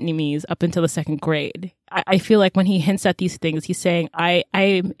Vietnamese up until the second grade. I feel like when he hints at these things, he's saying,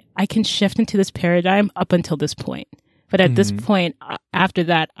 I can shift into this paradigm up until this point. But at this point, after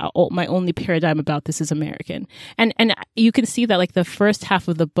that, my only paradigm about this is American. And you can see that, like, the first half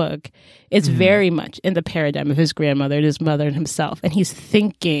of the book is very much in the paradigm of his grandmother and his mother and himself. And he's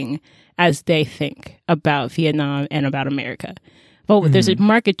thinking as they think about Vietnam and about America. But there's a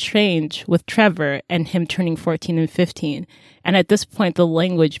marked change with Trevor and him turning 14 and 15. And at this point, the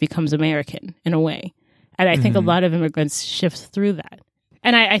language becomes American in a way. And I think a lot of immigrants shift through that.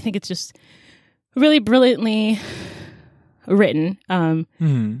 And I think it's just really brilliantly written and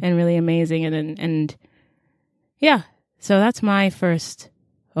really amazing. And yeah, so that's my first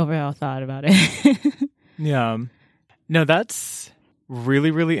overall thought about it. Yeah. No, that's really,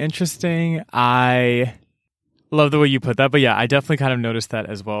 really interesting. I love the way you put that. But yeah, I definitely kind of noticed that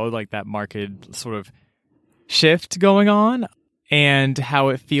as well, like that marked sort of shift going on, and how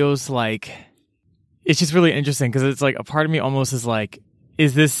it feels like it's just really interesting, because it's like a part of me almost is like,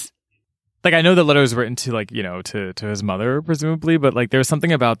 is this, like, I know the letter was written to, like, you know, to his mother presumably, but like there's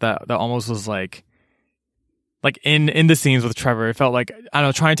something about that almost was like in the scenes with Trevor, it felt like, I don't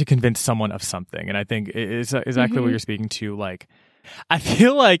know, trying to convince someone of something. And I think it's exactly what you're speaking to. Like, I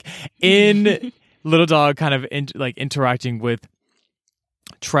feel like in Little Dog kind of interacting with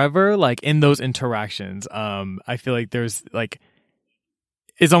Trevor, like in those interactions, I feel like there's like,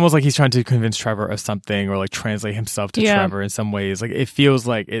 it's almost like he's trying to convince Trevor of something, or like translate himself to Trevor in some ways. Like it feels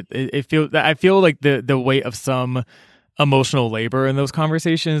like it feels, I feel like the weight of some emotional labor in those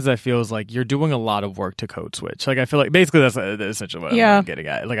conversations, that feels like you're doing a lot of work to code switch. Like I feel like basically that's essentially what I'm getting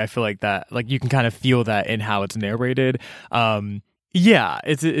at. Like I feel like that, like you can kind of feel that in how it's narrated. Yeah,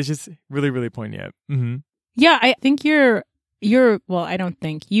 it's just really, really poignant. Yeah, I think you're well, I don't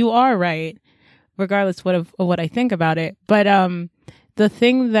think you are right, regardless of what I think about it. But the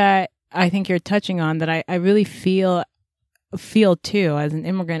thing that I think you're touching on that I really feel too as an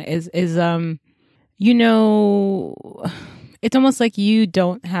immigrant is you know, it's almost like you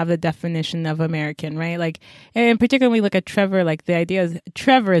don't have the definition of American, right? Like, and particularly when we look at Trevor, like the idea is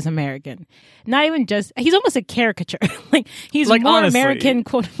Trevor is American. Not even just, he's almost a caricature. Like he's like, more honestly, American,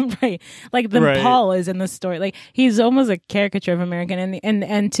 quote, right? Like than Paul is in the story. Like he's almost a caricature of American.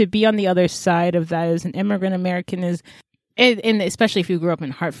 And to be on the other side of that as an immigrant American is, and especially if you grew up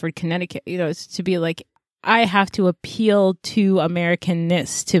in Hartford, Connecticut, you know, it's to be like, I have to appeal to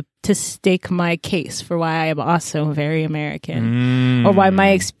Americanness to stake my case for why I am also very American, or why my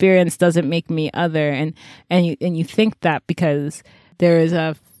experience doesn't make me other. And you think that because there is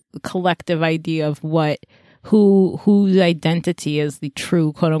a collective idea of whose identity is the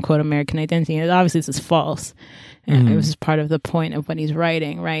true quote unquote American identity. And obviously this is false. And it was part of the point of what he's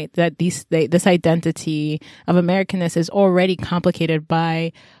writing, right? That this identity of Americanness is already complicated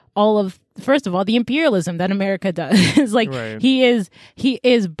by all of, first of all, the imperialism that America does. It's like he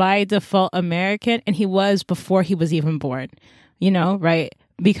is by default American, and he was before he was even born, you know, right?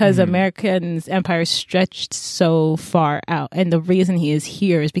 Because America's empire stretched so far out, and the reason he is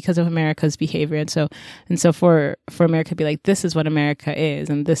here is because of America's behavior. And so for America to be like, this is what America is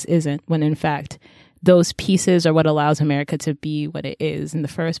and this isn't, when in fact those pieces are what allows America to be what it is in the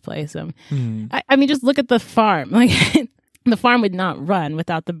first place. I mean, just look at the farm. Like The farm would not run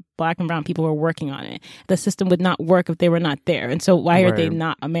without the black and brown people who were working on it. The system would not work if they were not there. And so why are they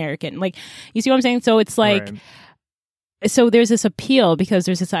not American? Like, you see what I'm saying? So it's like, so there's this appeal because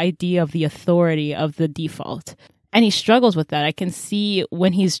there's this idea of the authority of the default. And he struggles with that. I can see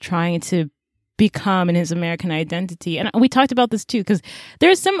when he's trying to become in his American identity. And we talked about this too, because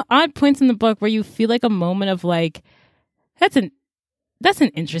there's some odd points in the book where you feel like a moment of like, that's an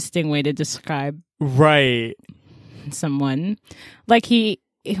interesting way to describe someone. Like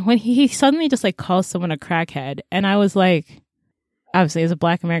when he suddenly just like calls someone a crackhead, and I was like, obviously as a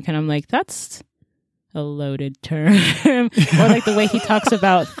Black American, I'm like, that's a loaded term. Or like the way he talks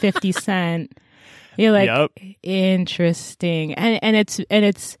about 50 Cent. You're like, interesting. And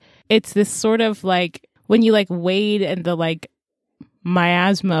it's this sort of like when you like wade in the like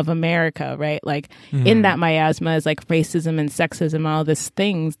miasma of America, right? Like in that miasma is like racism and sexism, all these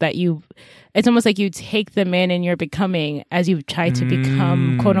things that it's almost like you take them in and you're becoming as you try to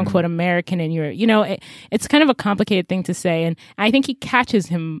become quote unquote American, and it's kind of a complicated thing to say. And I think he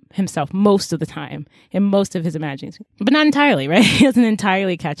catches himself most of the time in most of his imaginings, but not entirely, right? He doesn't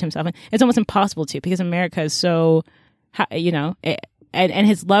entirely catch himself. And it's almost impossible to, because America is so, and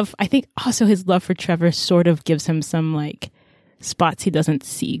his love, I think also his love for Trevor sort of gives him some like spots he doesn't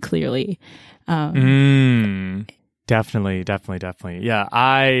see clearly. Definitely. Yeah,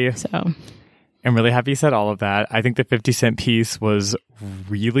 I'm really happy you said all of that. I think the 50 Cent piece was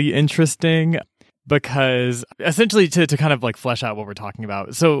really interesting because essentially to kind of like flesh out what we're talking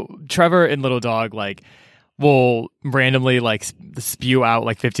about. So Trevor and Little Dog like will randomly like spew out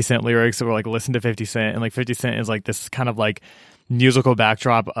like 50 Cent lyrics or like listen to 50 Cent, and like 50 Cent is like this kind of like musical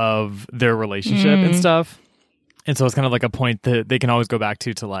backdrop of their relationship and stuff. And so it's kind of like a point that they can always go back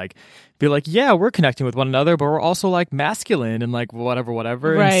to like be like, yeah, we're connecting with one another, but we're also like masculine and like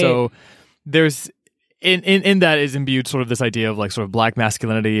whatever. Right. And so there's in that is imbued sort of this idea of like sort of Black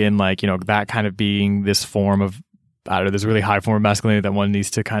masculinity, and like, that kind of being this form of, I don't know, this really high form of masculinity that one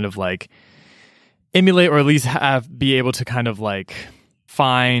needs to kind of like emulate, or at least be able to kind of like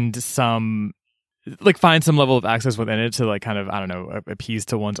find some level of access within it to like kind of, I don't know, appease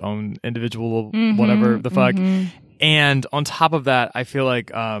to one's own individual whatever the fuck. And on top of that, I feel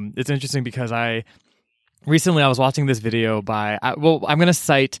like it's interesting because recently I was watching this video by, I'm going to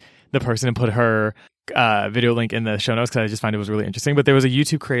cite the person and put her video link in the show notes because I just find it was really interesting. But there was a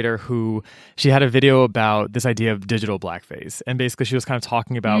YouTube creator who, she had a video about this idea of digital blackface, and basically she was kind of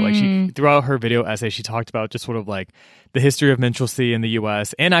talking about like, she throughout her video essay she talked about just sort of like the history of minstrelsy in the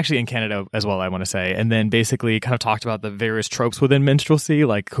US and actually in Canada as well, I want to say, and then basically kind of talked about the various tropes within minstrelsy,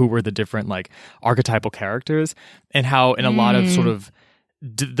 like who were the different like archetypal characters, and how in a lot of sort of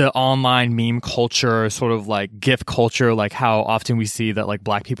the online meme culture, sort of like GIF culture, like how often we see that like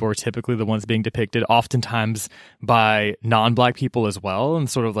Black people are typically the ones being depicted, oftentimes by non-Black people as well, and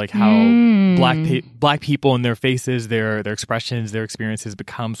sort of like how Black people and their faces, their expressions, their experiences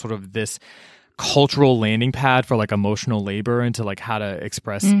become sort of this cultural landing pad for like emotional labor into like how to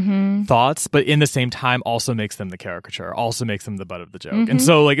express thoughts, but in the same time also makes them the caricature, also makes them the butt of the joke. And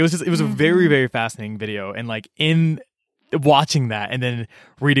so like it was a very, very fascinating video, and like in watching that and then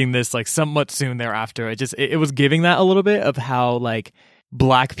reading this like somewhat soon thereafter, it was giving that a little bit of how like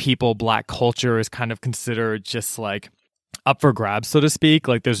Black people, Black culture is kind of considered just like up for grabs, so to speak.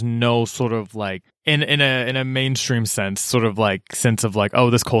 Like there's no sort of like in a mainstream sense, sort of like sense of like, oh,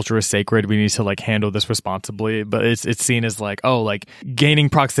 this culture is sacred, we need to like handle this responsibly. But it's seen as like, oh, like gaining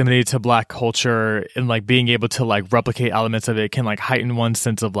proximity to Black culture and like being able to like replicate elements of it can like heighten one's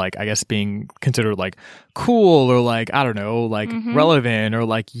sense of like, I guess, being considered like cool or like, I don't know, like relevant or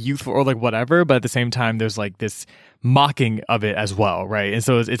like youthful or like whatever. But at the same time, there's like this mocking of it as well, right? And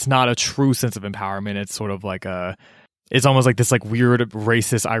so it's not a true sense of empowerment. It's sort of like it's almost like this like weird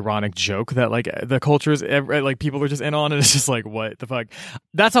racist ironic joke that like the culture is like people are just in on, and it's just like, what the fuck?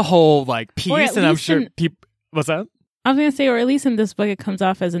 That's a whole like piece, and I'm sure people. What's that? I was gonna say, or at least in this book, it comes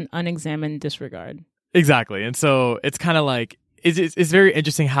off as an unexamined disregard. Exactly, and so it's kind of like it's very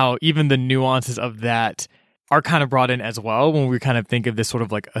interesting how even the nuances of that are kind of brought in as well when we kind of think of this sort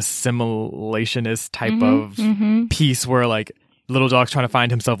of like assimilationist type of piece where like Little Dog's trying to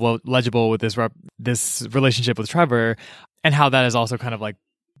find himself legible with this relationship with Trevor, and how that is also kind of like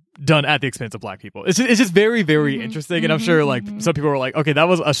done at the expense of Black people. It's just very, very interesting, and I'm sure like some people were like, okay, that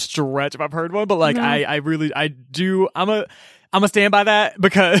was a stretch if I've heard one, but like I'm a stand by that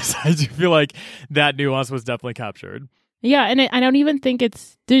because I do feel like that nuance was definitely captured. Yeah, and I don't even think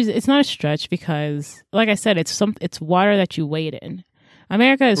it's not a stretch because, like I said, it's water that you wade in.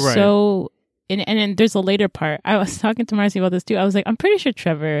 America is so and then there's a later part. I was talking to Marcy about this too. I was like, I'm pretty sure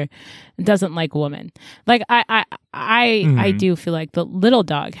Trevor doesn't like women. Like I do feel like the little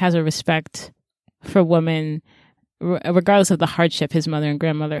dog has a respect for women, regardless of the hardship his mother and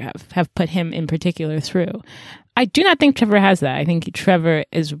grandmother have put him in particular through. I do not think Trevor has that. I think Trevor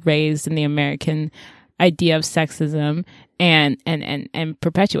is raised in the American idea of sexism and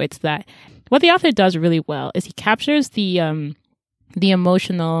perpetuates that. What the author does really well is he captures the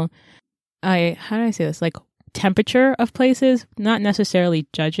emotional, how do I say this? Like temperature of places, not necessarily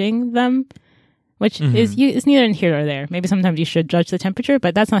judging them, which is neither in here nor there. Maybe sometimes you should judge the temperature,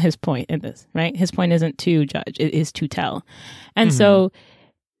 but that's not his point in this, right? His point isn't to judge; it is to tell. And so,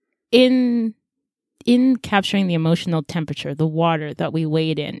 in capturing the emotional temperature, the water that we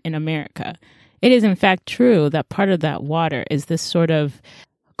wade in America, it is in fact true that part of that water is this sort of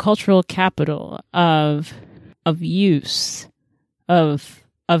cultural capital of use of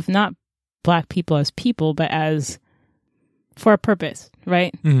not Black people as people, but as for a purpose,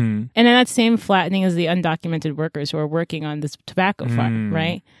 right? And then that same flattening as the undocumented workers who are working on this tobacco farm,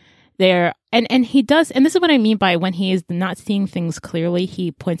 right? There and he does, and this is what I mean by when he is not seeing things clearly,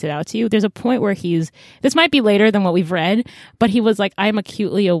 he points it out to you. There's a point where this might be later than what we've read, but he was like, I'm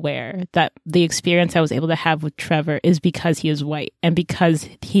acutely aware that the experience I was able to have with Trevor is because he is white and because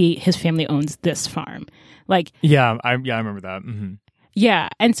his family owns this farm. Like, I remember that. Yeah,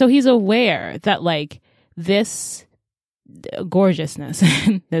 and so he's aware that like this gorgeousness,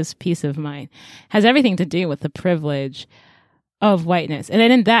 this peace of mind, has everything to do with the privilege of whiteness. And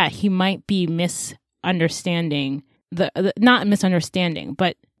then in that, he might be misunderstanding not misunderstanding,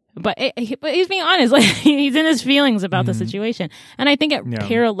 but he's being honest. Like he's in his feelings about the situation. And I think it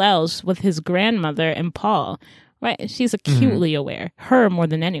parallels with his grandmother and Paul, right? She's acutely aware, her more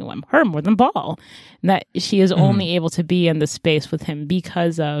than anyone, her more than Paul, that she is only able to be in the space with him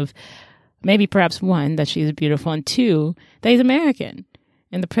because of maybe perhaps one, that she's beautiful, and two, that he's American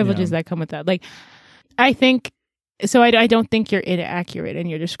and the privileges that come with that. Like, I think, so I don't think you're inaccurate in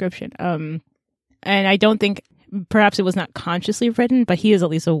your description. And I don't think, perhaps it was not consciously written, but he is at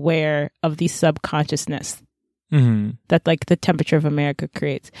least aware of the subconsciousness that like the temperature of America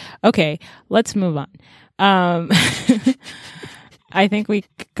creates. Okay, let's move on. I think we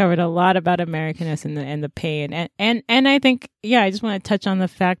covered a lot about Americanness and the pain. And I think, I just want to touch on the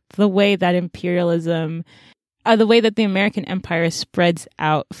fact, the way that imperialism, the way that the American empire spreads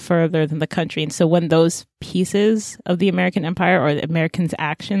out further than the country. And so when those pieces of the American empire or the Americans'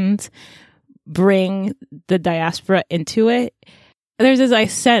 actions bring the diaspora into it, there's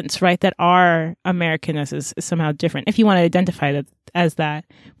this sense, right, that our Americanness is somehow different, if you want to identify that as that.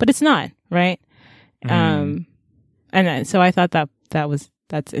 But it's not, right? And so I thought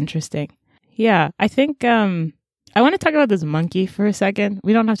that's interesting. Yeah, I think I want to talk about this monkey for a second.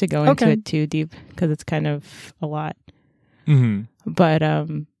 We don't have to go into it too deep because it's kind of a lot. But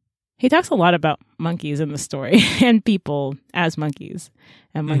he talks a lot about monkeys in the story and people as monkeys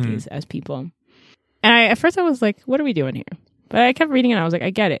and monkeys as people. And at first I was like, what are we doing here? But I kept reading it and I was like,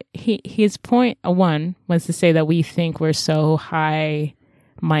 I get it. His point, one, was to say that we think we're so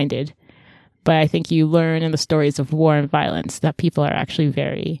high-minded. But I think you learn in the stories of war and violence that people are actually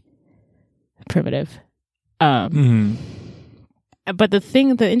very primitive. But the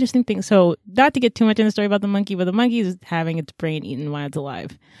interesting thing, so not to get too much in the story about the monkey, but the monkey is having its brain eaten while it's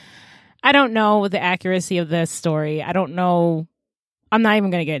alive. I don't know the accuracy of this story. I don't know. I'm not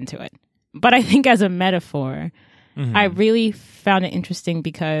even going to get into it. But I think as a metaphor, I really found it interesting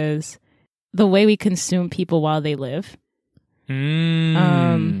because the way we consume people while they live.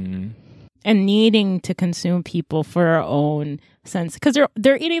 And needing to consume people for our own sense, because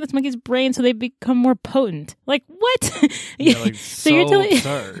they're eating this monkey's brain, so they become more potent. Like what? Like, so you're telling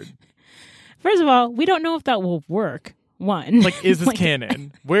absurd. First of all, we don't know if that will work. One, like, is this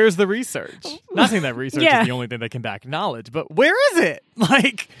canon? Where's the research? Not saying that research is the only thing that can back knowledge, but where is it?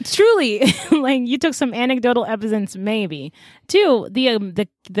 Like, truly, like you took some anecdotal evidence, maybe. Two, the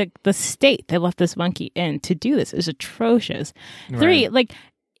state they left this monkey in to do this is atrocious. Right. Three, like.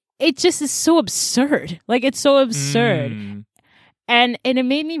 It just is so absurd. Like, it's so absurd. And it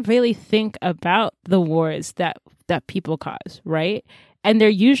made me really think about the wars that people cause, right? And they're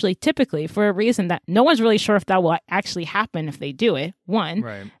usually, typically, for a reason that no one's really sure if that will actually happen if they do it, one.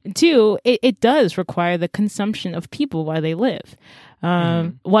 Right. Two, it does require the consumption of people while they live.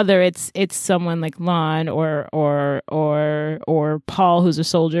 Whether it's someone like Lon or Paul, who's a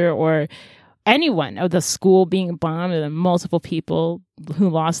soldier, or anyone of the school being bombed and multiple people who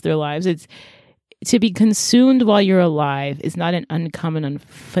lost their lives. It's to be consumed while you're alive is not an uncommon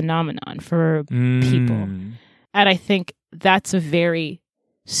phenomenon for people. And I think that's a very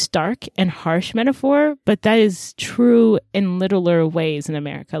stark and harsh metaphor, but that is true in littler ways in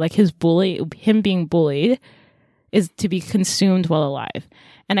America. Like him being bullied is to be consumed while alive.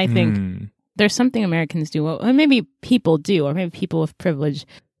 And I think there's something Americans do, or maybe people do, or maybe people with privilege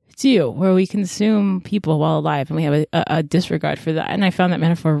do, where we consume people while alive and we have a disregard for that. And I found that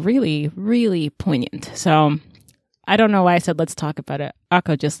metaphor really, really poignant. So I don't know why I said let's talk about it.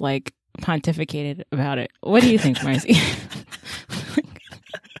 Akko just like pontificated about it. What do you think, Marcy?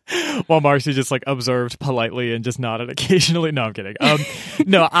 While Marcy just like observed politely and just nodded occasionally. No, I'm kidding.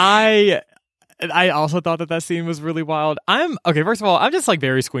 No, I also thought that scene was really wild. First of all, I'm just like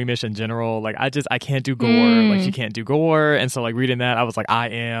very squeamish in general. Like I can't do gore. Like she can't do gore. And so like reading that, I was like, I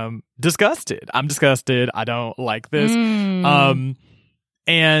am disgusted. I'm disgusted. I don't like this.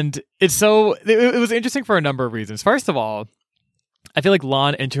 And it was interesting for a number of reasons. First of all, I feel like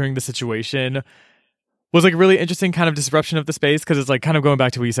Lan entering the situation was like really interesting kind of disruption of the space, because it's like kind of going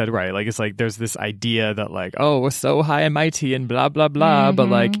back to what you said, right? Like it's like there's this idea that like, oh, we're so high and mighty and blah blah blah, but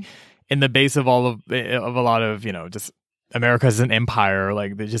like in the base of all of a lot of, you know, just America as an empire,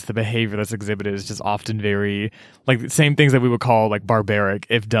 like just the behavior that's exhibited is just often very like the same things that we would call like barbaric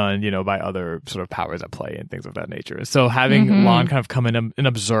if done, you know, by other sort of powers at play and things of that nature. So having Lan kind of come in and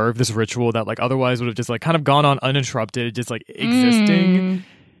observe this ritual that like otherwise would have just like kind of gone on uninterrupted, just like existing.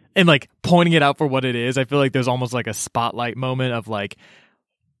 And like pointing it out for what it is, I feel like there's almost like a spotlight moment of like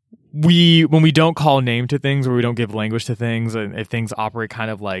when we don't call name to things, or we don't give language to things, and if things operate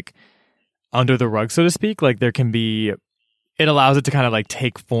kind of like under the rug, so to speak, like there can be, it allows it to kind of like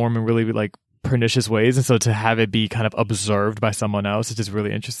take form in really like pernicious ways, and so to have it be kind of observed by someone else is just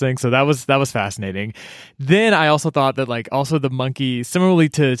really interesting. So that was fascinating. Then I also thought that like also the monkey, similarly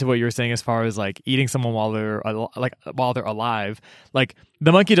to what you were saying as far as like eating someone while they're alive, like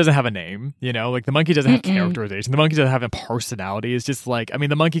the monkey doesn't have a name, you know, like the monkey doesn't have characterization, the monkey doesn't have a personality. It's just like, I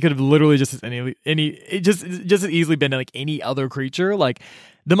mean, the monkey could have literally just as as easily been like any other creature. Like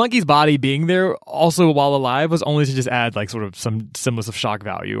the monkey's body being there also while alive was only to just add like sort of some semblance of shock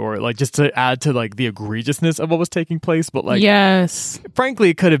value, or like just to add to like the egregiousness of what was taking place. But like, yes, frankly,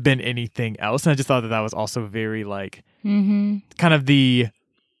 it could have been anything else. And I just thought that was also very like kind of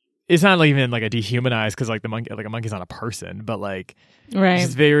it's not even like a dehumanized, because like a monkey's not a person, but like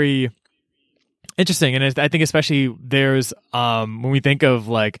it's very interesting. And I think especially there's when we think of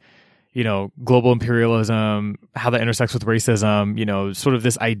like, you know, global imperialism, how that intersects with racism, you know, sort of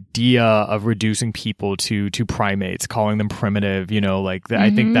this idea of reducing people to primates, calling them primitive, you know, like I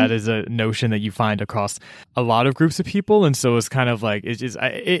think that is a notion that you find across a lot of groups of people. And so it's kind of like, it's just,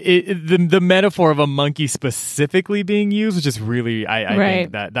 the metaphor of a monkey specifically being used, which is really, I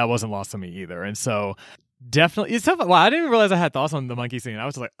think that wasn't lost on me either. And so definitely, it's tough. Wow, I didn't even realize I had thoughts on the monkey scene. I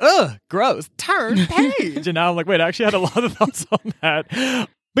was just like, ugh, gross, turn page. And now I'm like, wait, I actually had a lot of thoughts on that.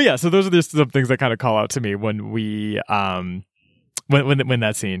 But yeah, so those are just some things that kind of call out to me when we when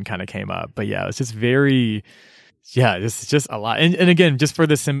that scene kind of came up. But yeah, it's just very, it's just a lot. And again, just for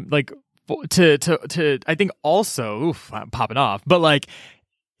this like to I think also, I'm popping off, but like,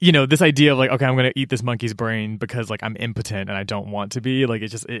 you know, this idea of like, okay, I'm going to eat this monkey's brain because like I'm impotent and I don't want to be, like,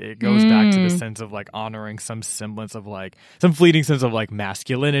 it goes back to the sense of like honoring some semblance of like some fleeting sense of like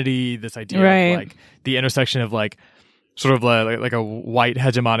masculinity, this idea of like the intersection of like sort of like a white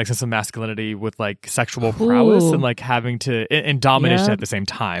hegemonic sense of masculinity with like sexual prowess and like having to and domination at the same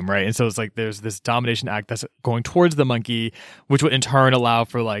time, right? And so it's like there's this domination act that's going towards the monkey, which would in turn allow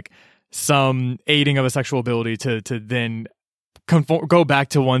for like some aiding of a sexual ability to then go back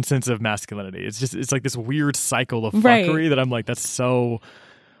to one sense of masculinity. It's like this weird cycle of fuckery that I'm like, that's so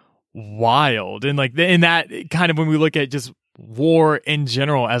wild. And like in that kind of, when we look at just war in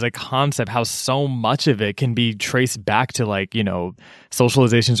general as a concept, how so much of it can be traced back to like, you know,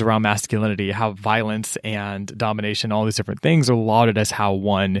 socializations around masculinity, how violence and domination, all these different things are lauded as how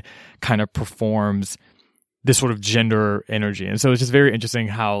one kind of performs this sort of gender energy. And so it's just very interesting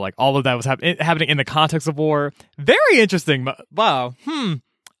how like all of that was happening in the context of war. Very interesting. Wow.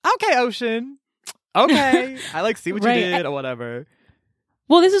 Okay, Ocean. Okay. I like see what you did or whatever.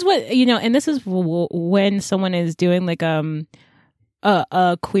 Well, this is what, you know, and this is when someone is doing like a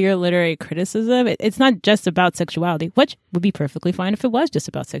queer literary criticism. It's not just about sexuality, which would be perfectly fine if it was just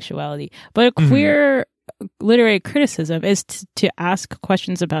about sexuality. But a queer literary criticism is to ask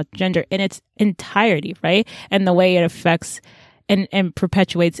questions about gender in its entirety, right? And the way it affects and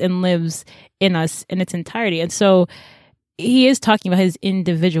perpetuates and lives in us in its entirety. And so he is talking about his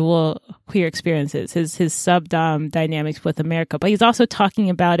individual queer experiences, his sub-dom dynamics with America, but he's also talking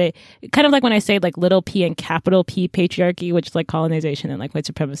about it kind of like when I say like little p and capital P patriarchy, which is like colonization and like white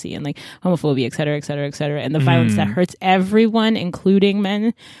supremacy and like homophobia, et cetera, et cetera, et cetera, and the violence that hurts everyone, including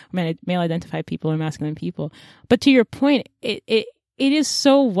male identified people or masculine people. But to your point, it is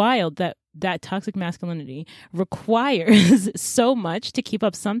so wild that toxic masculinity requires so much to keep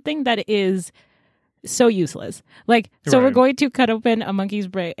up something that is so useless. Like, so right. We're going to cut open a monkey's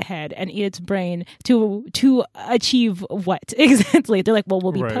head and eat its brain to achieve what exactly? They're like, well,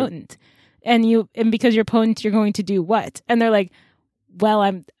 we'll be right. potent, and because you're potent, you're going to do what? And they're like, well,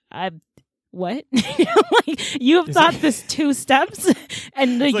 I'm what? Like, you've thought this 2 steps,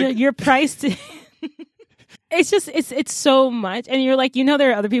 and you're priced. It's just it's so much, and you're like,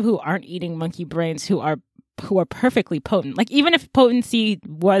 there are other people who aren't eating monkey brains who are perfectly potent. Like, even if potency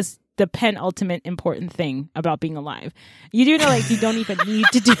was the penultimate important thing about being alive, you do know, like, you don't even need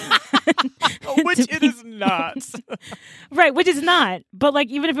to do that. Which it is not. Right, which is not. But like,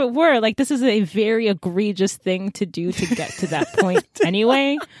 even if it were, like, this is a very egregious thing to do to get to that point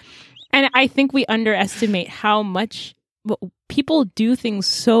anyway. And I think we underestimate how much people do things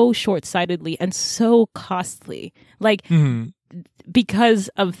so short-sightedly and so costly, like because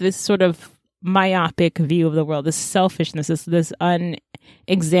of this sort of myopic view of the world, this selfishness, this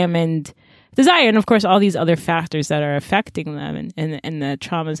unexamined desire, and of course all these other factors that are affecting them, and the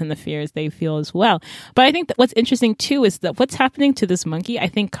traumas and the fears they feel as well. But I think that what's interesting too is that what's happening to this monkey, I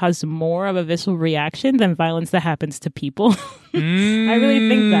think, caused more of a visceral reaction than violence that happens to people. I really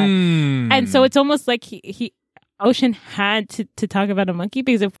think that. And so it's almost like Ocean had to talk about a monkey,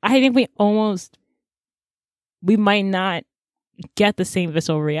 because I think we might not get the same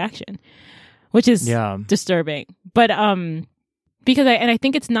visceral reaction, which is disturbing. But because I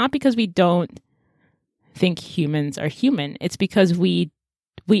think it's not because we don't think humans are human. It's because we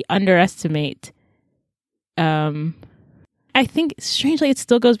underestimate. I think strangely it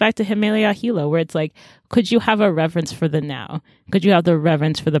still goes back to Himalaya Hilo, where it's like, could you have a reverence for the now? Could you have the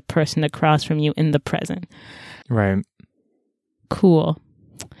reverence for the person across from you in the present? Right. Cool.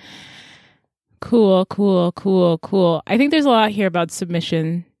 I think there's a lot here about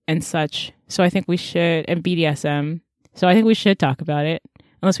submission and such. So I think we should, and BDSM. So I think we should talk about it,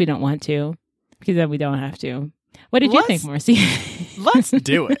 unless we don't want to, because then we don't have to. What did you think, Marcy? Let's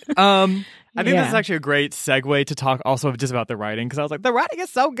do it. I think this is actually a great segue to talk also just about the writing, because I was like, the writing is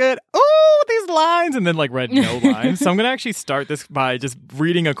so good. Oh, these lines, and then like read no lines. So I'm going to actually start this by just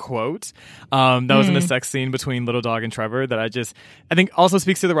reading a quote that was in a sex scene between Little Dog and Trevor that I think also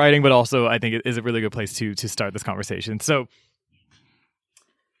speaks to the writing, but also I think it is a really good place to start this conversation. So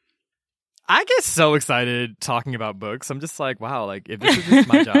I get so excited talking about books. I'm just like, wow, like if this was just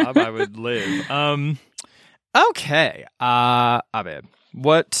my job, I would live. Okay. Abed,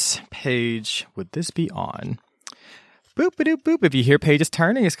 what page would this be on? Boop, boop, boop. If you hear pages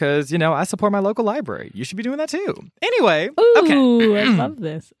turning, it's because, I support my local library. You should be doing that too. Anyway. Ooh, I love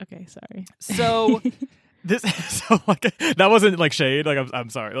this. Okay, sorry. So that wasn't like shade. Like, I'm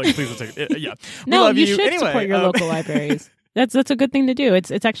sorry. Like, please don't take it. Yeah. No, you should support your local libraries. That's a good thing to do.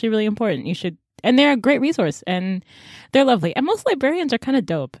 It's actually really important. You should, and they're a great resource, and they're lovely. And most librarians are kind of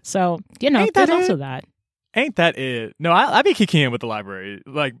dope. So, there's also that. Ain't that it? No, I'd be kicking in with the librarians.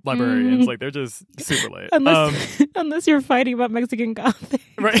 Like, they're just super late. Unless you're fighting about Mexican Gothic.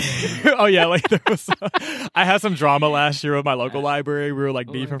 Right. Oh, yeah. Like, I had some drama last year with my local library. We were like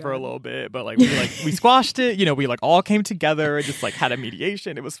beefing for a little bit, but we squashed it. We all came together and just had a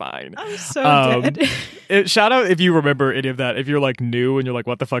mediation. It was fine. I'm so dead. Shout out if you remember any of that. If you're new and you're like,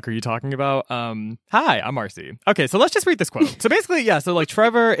 what the fuck are you talking about? Hi, I'm Marcy. Okay, so let's just read this quote. So basically, so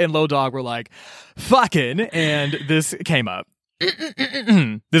Trevor and Little Dog were like, fucking, and this came up. This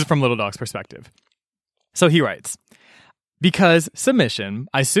is from Little Dog's perspective. So he writes, because submission,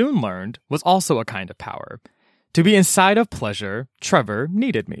 I soon learned, was also a kind of power. To be inside of pleasure, Trevor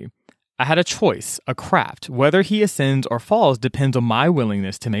needed me. I had a choice, a craft. Whether he ascends or falls depends on my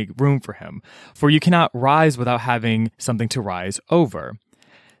willingness to make room for him, for you cannot rise without having something to rise over.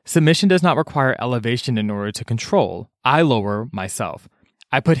 Submission does not require elevation in order to control. I lower myself.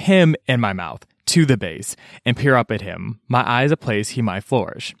 I put him in my mouth, to the base, and peer up at him, my eyes a place he might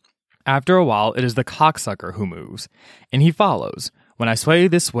flourish. After a while, it is the cocksucker who moves, and he follows. When I sway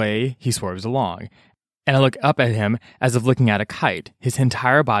this way, he swerves along, and I look up at him as if looking at a kite, his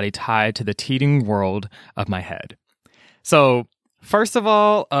entire body tied to the teeting world of my head. So, First of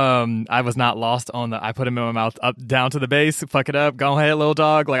all, I was not lost on the I put him in my mouth up down to the base, fuck it up, go ahead, little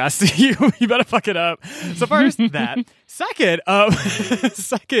dog. Like I see you, you better fuck it up. So first that. Second, I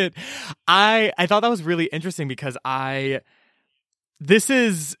thought that was really interesting because I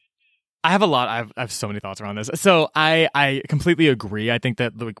have so many thoughts around this. So I completely agree. I think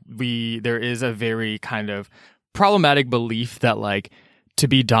that there is a very kind of problematic belief that like to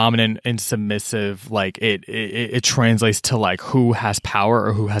be dominant and submissive, like it translates to like who has power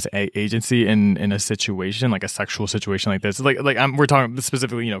or who has agency in a situation, like a sexual situation like this. We're talking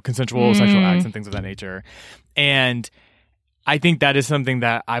specifically, you know, consensual sexual acts and things of that nature. And I think that is something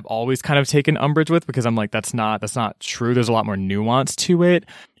that I've always kind of taken umbrage with because I'm like, that's not true. There's a lot more nuance to it.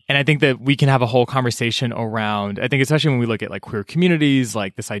 And I think that we can have a whole conversation around, I think especially when we look at like queer communities,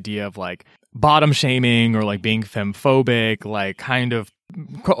 like this idea of like bottom shaming or like being femphobic, like kind of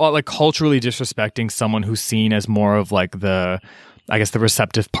like culturally disrespecting someone who's seen as more of like the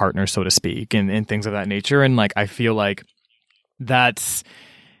receptive partner, so to speak, and things of that nature. And like, I feel like that's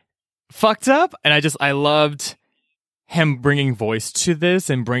fucked up. And I loved him bringing voice to this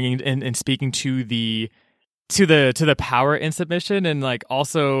and bringing and speaking to the power in submission. And like,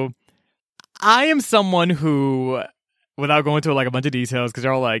 also I am someone who, without going into like a bunch of details, because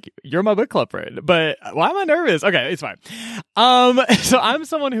you're all like, you're my book club friend, but why am I nervous? Okay, it's fine. So I'm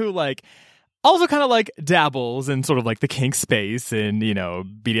someone who like also kind of like dabbles in sort of like the kink space and, you know,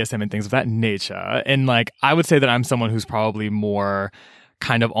 BDSM and things of that nature. And like, I would say that I'm someone who's probably more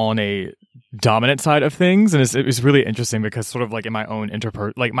kind of on a dominant side of things. And it's really interesting because sort of like in my own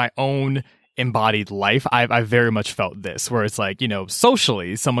my own embodied life, I've very much felt this, where it's like, you know,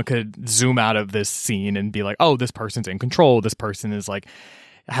 socially someone could zoom out of this scene and be like, oh, this person's in control, this person is like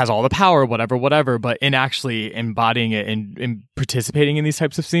has all the power, whatever. But in actually embodying it and participating in these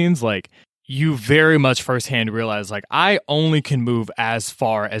types of scenes, like you very much firsthand realize like I only can move as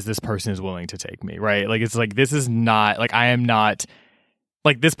far as this person is willing to take me, right? Like it's like, this is not like, I am not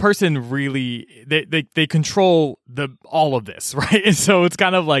like, this person really, they control all of this, right? And so it's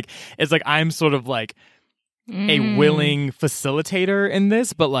kind of like, it's like I'm sort of like a willing facilitator in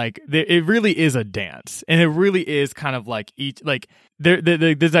this, but like it really is a dance, and it really is kind of like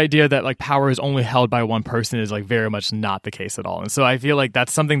this idea that like power is only held by one person is like very much not the case at all. And so I feel like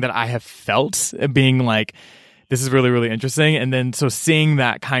that's something that I have felt, being like, this is really, really interesting. And then so seeing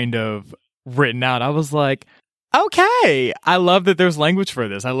that kind of written out, I was like, okay, I love that there's language for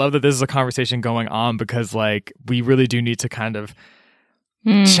this. I love that this is a conversation going on, because like we really do need to kind of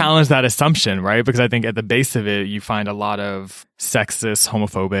challenge that assumption, right? Because I think at the base of it, you find a lot of sexist,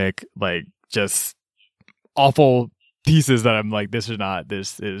 homophobic, like just awful pieces that I'm like, this should not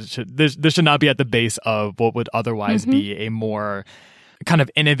be at the base of what would otherwise be a more kind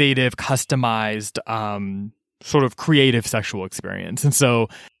of innovative, customized, sort of creative sexual experience. And so,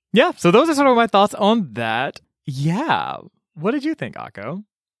 yeah, so those are sort of my thoughts on that. Yeah. What did you think, Akko?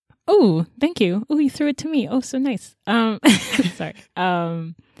 Oh, thank you. Oh, you threw it to me. Oh, so nice. Sorry.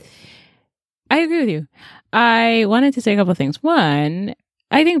 I agree with you. I wanted to say a couple of things. One,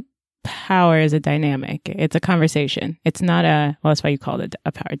 I think power is a dynamic. It's a conversation. It's not that's why you call it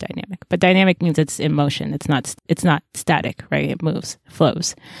a power dynamic. But dynamic means it's in motion. It's not static, right? It moves,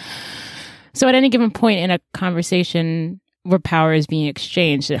 flows. So at any given point in a conversation where power is being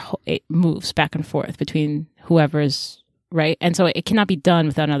exchanged, it moves back and forth between whoever's right. And so it cannot be done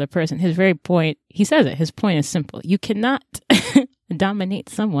without another person. His very point, he says it, his point is simple. You cannot dominate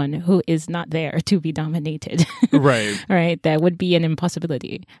someone who is not there to be dominated. Right. Right. That would be an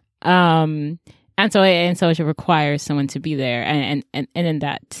impossibility. And so it requires someone to be there and in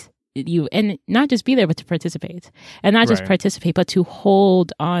that and not just be there, but to participate, and not just participate, but to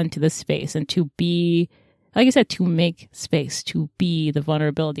hold on to the space and to be, like you said, to make space, to be the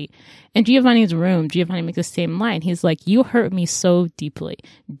vulnerability. In Giovanni's room, Giovanni makes the same line. He's like, you hurt me so deeply.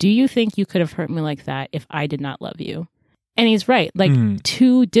 Do you think you could have hurt me like that if I did not love you? And he's right. Like,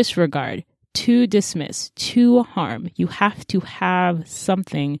 to disregard, to dismiss, to harm, you have to have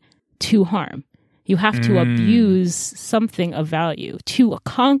something to harm. You have to abuse something of value. To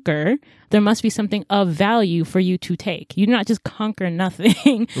conquer, there must be something of value for you to take. You do not just conquer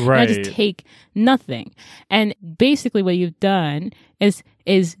nothing. You not just take nothing. And basically what you've done is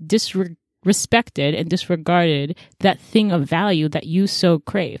disrespected and disregarded that thing of value that you so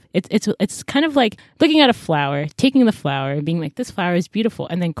crave. It's kind of like looking at a flower, taking the flower and being like, this flower is beautiful,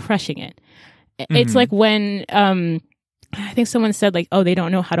 and then crushing it. It's like when I think someone said like, oh, they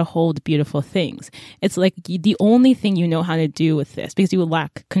don't know how to hold beautiful things. It's like the only thing you know how to do with this, because you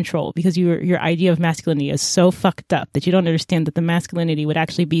lack control, because your idea of masculinity is so fucked up that you don't understand that the masculinity would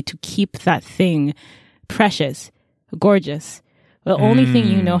actually be to keep that thing precious, gorgeous, The only thing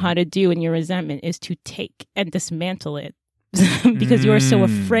you know how to do in your resentment is to take and dismantle it because you're so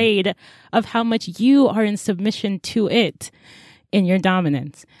afraid of how much you are in submission to it in your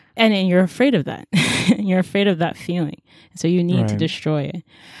dominance. And you're afraid of that. You're afraid of that feeling. So you need to destroy it.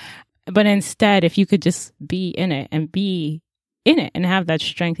 But instead, if you could just be in it and be in it and have that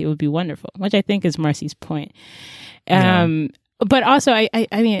strength, it would be wonderful, which I think is Marcy's point. But also, I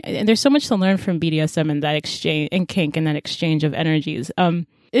mean, there's so much to learn from BDSM and that exchange, and kink, and that exchange of energies.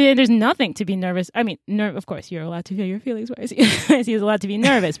 There's nothing to be nervous. I mean, of course, you're allowed to feel your feelings. Marcy is allowed to be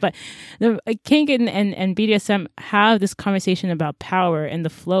nervous, but the kink and BDSM have this conversation about power and the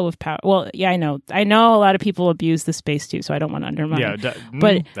flow of power. Well, yeah, I know a lot of people abuse the space too, so I don't want to undermine. Yeah,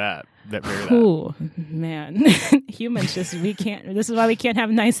 but that. Ooh, man, humans we can't. This is why we can't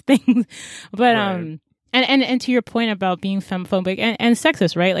have nice things. But And to your point about being femphobic and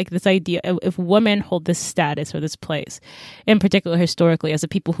sexist, right? Like this idea of if women hold this status or this place, in particular historically, as the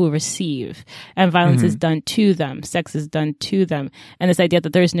people who receive, and violence is done to them, sex is done to them, and this idea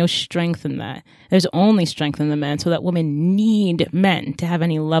that there's no strength in that. There's only strength in the men, so that women need men to have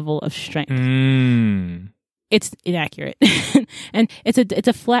any level of strength. It's inaccurate. And it's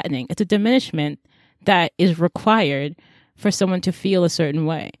a flattening, it's a diminishment that is required for someone to feel a certain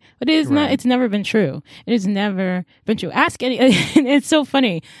way. But it is not, it's never been true. It has never been true. Ask any, it's so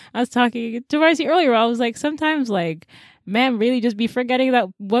funny. I was talking to Marcy earlier. I was like, sometimes like, men really just be forgetting that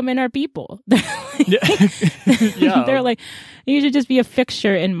women are people. They're like, you should just be a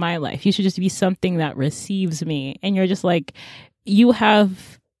fixture in my life. You should just be something that receives me. And you're just like, you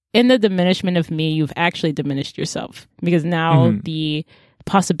have, in the diminishment of me, you've actually diminished yourself, because now the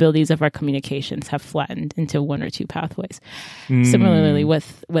possibilities of our communications have flattened into one or two pathways. Similarly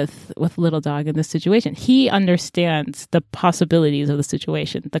with Little Dog in this situation, he understands the possibilities of the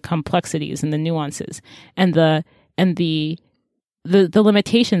situation, the complexities and the nuances and the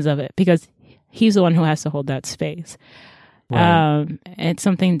limitations of it, because he's the one who has to hold that space. It's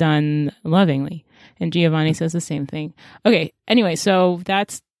something done lovingly, and Giovanni says the same thing. Okay, anyway, so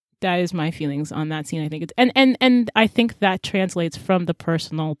that is my feelings on that scene. I think it's and I think that translates from the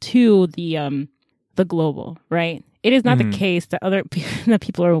personal to the global, right? It is not the case that that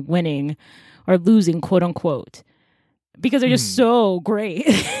people are winning or losing, quote unquote, because they're just so great.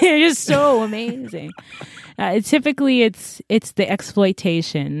 They're just so amazing. Typically, it's the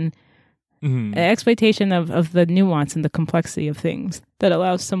exploitation, exploitation of the nuance and the complexity of things that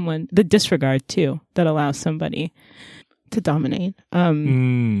allows someone, the disregard too, that allows somebody to dominate.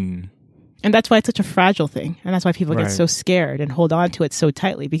 And that's why it's such a fragile thing. And that's why people get so scared and hold on to it so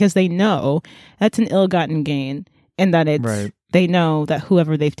tightly, because they know that's an ill-gotten gain, and that it's, they know that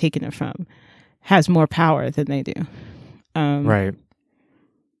whoever they've taken it from has more power than they do. Exactly.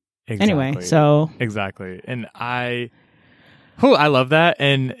 Anyway, so. Exactly. And I love that.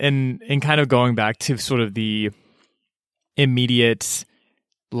 And kind of going back to sort of the immediate,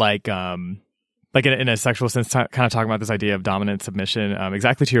 like in a sexual sense, kind of talking about this idea of dominant submission,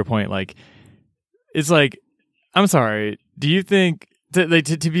 exactly to your point, like, it's like, I'm sorry, do you think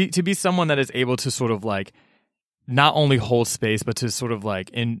to be someone that is able to sort of like not only hold space, but to sort of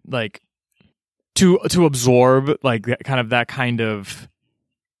like to absorb like that kind of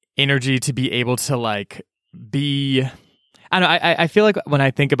energy, to be able to like be, I don't know, I feel like when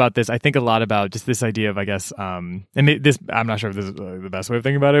I think about this, I think a lot about just this idea of, I guess, and this, I'm not sure if this is the best way of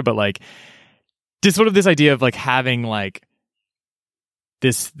thinking about it, but like, just sort of this idea of like having like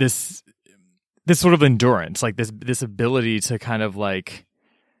this sort of endurance, like this ability to kind of like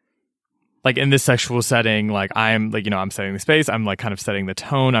in this sexual setting, like I'm like, I'm setting the space, I'm like kind of setting the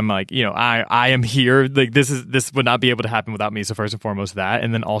tone, I'm like, I am here, like this would not be able to happen without me. So first and foremost that,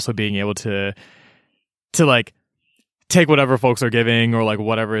 and then also being able to like take whatever folks are giving or like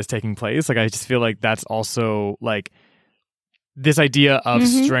whatever is taking place. Like I just feel like that's also like this idea of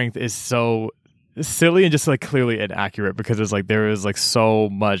strength is so silly and just like clearly inaccurate, because it's like there is like so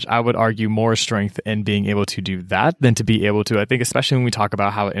much, I would argue, more strength in being able to do that than to be able to, I think, especially when we talk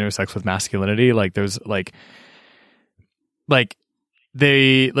about how it intersects with masculinity, like there's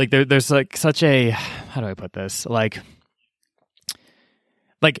there's like such a, how do I put this, like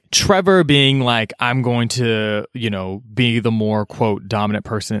Trevor being like, I'm going to, be the more, quote, dominant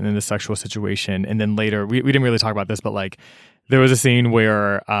person in the sexual situation. And then later, we didn't really talk about this, but like there was a scene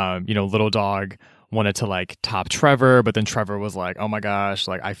where, Little Dog wanted to like top Trevor, but then Trevor was like, oh my gosh,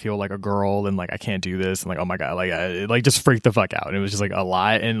 like I feel like a girl and like I can't do this. And like, oh my God, like it like just freaked the fuck out. And it was just like a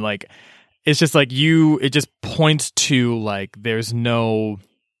lot. And like, it's just like it just points to like, there's no,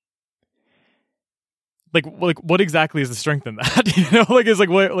 like what exactly is the strength in that? You know, like it's like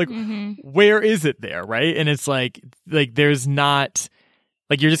what like where is it there, right? And it's like there's not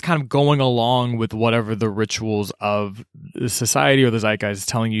like you're just kind of going along with whatever the rituals of the society or the zeitgeist is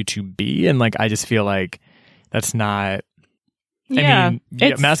telling you to be, and like I just feel like that's not. I mean,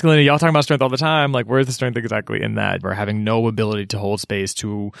 masculinity. Y'all talking about strength all the time. Like, where's the strength exactly in that? We're having no ability to hold space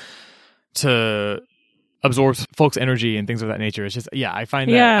to absorb folks' energy and things of that nature. It's just, I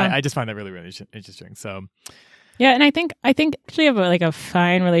find that I just find that really, really interesting. So, yeah, and I think actually have a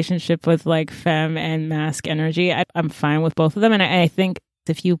fine relationship with like femme and masc energy. I'm fine with both of them, and I think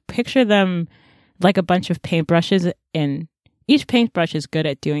if you picture them like a bunch of paintbrushes, and each paintbrush is good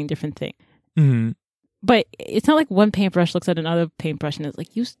at doing different things. Mm-hmm. But it's not like one paintbrush looks at another paintbrush and is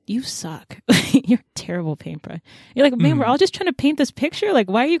like, you suck. You're a terrible paintbrush. You're like, man, we're all just trying to paint this picture. Like,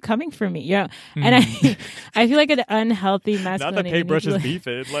 why are you coming for me? Yeah. And I feel like an unhealthy masculinity. Not that paintbrushes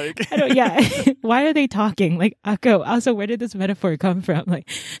beefing. Like, I don't, yeah. Why are they talking? Like, Akko, also, where did this metaphor come from? Like,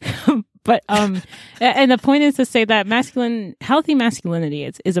 but, and the point is to say that healthy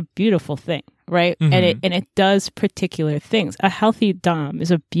masculinity is a beautiful thing, right? And it does particular things. A healthy dom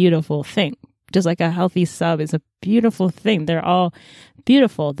is a beautiful thing. Just like a healthy sub is a beautiful thing. They're all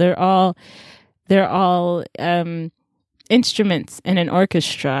beautiful. They're all instruments in an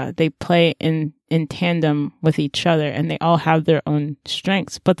orchestra. They play in tandem with each other, and they all have their own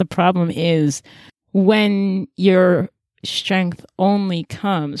strengths. But the problem is when your strength only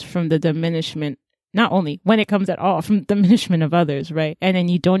comes from the diminishment, not only when it comes at all from diminishment of others, right? And then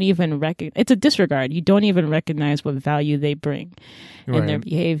you don't even recognize, it's a disregard. You don't even recognize what value they bring in their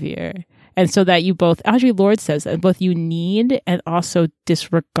behavior. And so that you both, Audre Lorde says that both you need and also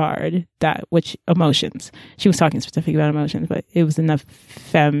disregard that which emotions. She was talking specifically about emotions, but it was in the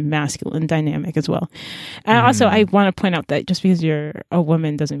femme masculine dynamic as well. And also, I want to point out that just because you're a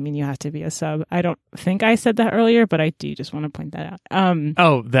woman doesn't mean you have to be a sub. I don't think I said that earlier, but I do just want to point that out.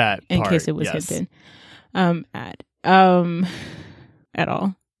 That in part, case it was hinted at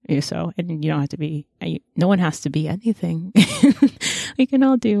all. So, and you don't have to be, no one has to be anything. We can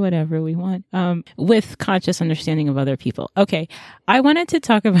all do whatever we want with conscious understanding of other people. Okay, I wanted to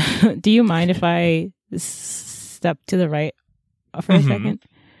talk about, do you mind if I step to the right for a second?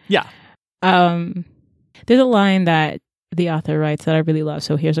 Yeah. There's a line that the author writes that I really love.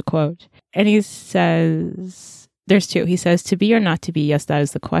 So here's a quote. And he says, there's two. He says, to be or not to be, yes, that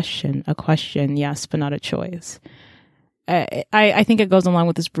is the question. A question, yes, but not a choice. I think it goes along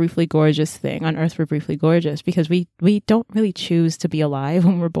with this briefly gorgeous thing. On Earth, we're briefly gorgeous because we don't really choose to be alive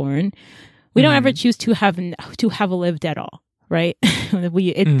when we're born. We don't ever choose to have lived at all, right?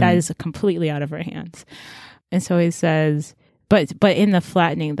 That is completely out of our hands. And so he says, but in the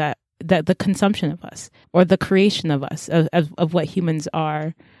flattening that the consumption of us or the creation of us of what humans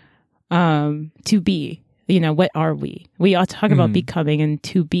are to be. You know, what are we? We all talk about becoming and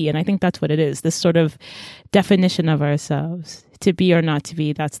to be. And I think that's what it is. This sort of definition of ourselves, to be or not to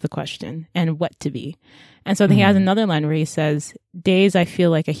be. That's the question. And what to be. And so he has another line where he says, days I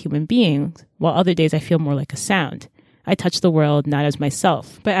feel like a human being, while other days I feel more like a sound. I touch the world not as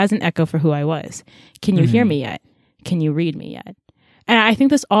myself, but as an echo for who I was. Can you hear me yet? Can you read me yet? And I think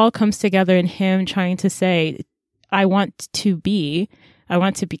this all comes together in him trying to say, I want to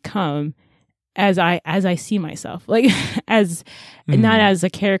become as I see myself, like as not as a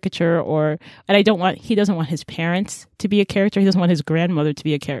caricature and he doesn't want his parents to be a character. He doesn't want his grandmother to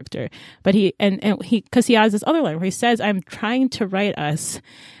be a character, but he because he has this other line where he says, I'm trying to write us.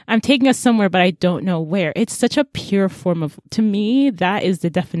 I'm taking us somewhere, but I don't know where. It's such a pure form of, to me, that is the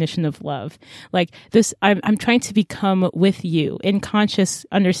definition of love. Like this, I'm trying to become with you in conscious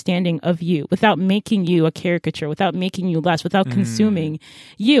understanding of you without making you a caricature, without making you less, without consuming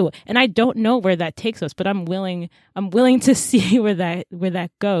you. And I don't know where that takes us, but I'm willing to see where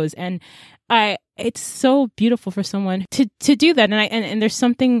that goes. And it's so beautiful for someone to do that. And there's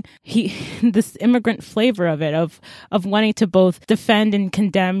something this immigrant flavor of it, of wanting to both defend and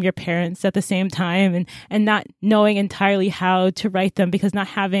condemn your parents at the same time and not knowing entirely how to write them because not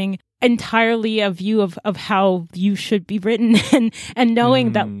having entirely a view of how you should be written and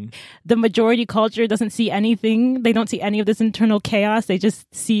knowing that the majority culture doesn't see anything. They don't see any of this internal chaos. They just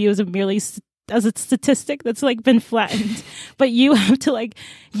see you as a statistic that's like been flattened, but you have to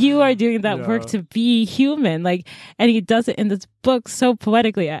you are doing that work to be human. And he does it in this book so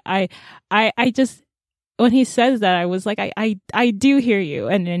poetically. I just, when he says that, I was like, I do hear you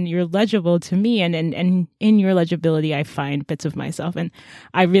and you're legible to me. And in your legibility, I find bits of myself. And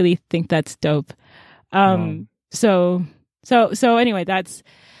I really think that's dope. So anyway,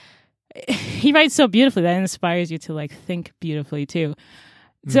 he writes so beautifully that inspires you to think beautifully too.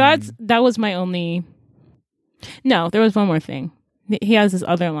 So that was my only No, there was one more thing. He has this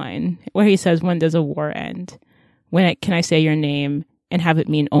other line where he says, "When does a war end? Can I say your name and have it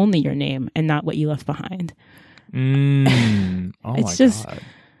mean only your name and not what you left behind?" Oh it's just, God.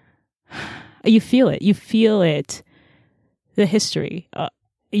 You feel it. You feel it. The history.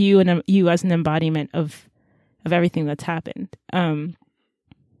 You as an embodiment of everything that's happened.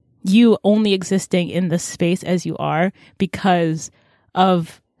 You only existing in the space as you are because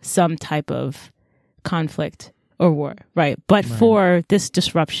of some type of conflict or war, right? But for this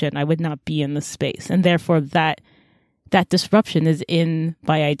disruption, I would not be in the space, and therefore that disruption is in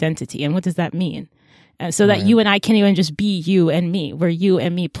by identity. And what does that mean? So that you and I can't even just be you and me. We're you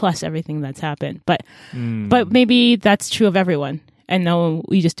and me plus everything that's happened. But maybe that's true of everyone. And no,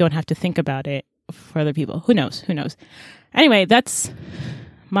 we just don't have to think about it for other people. Who knows? Anyway, that's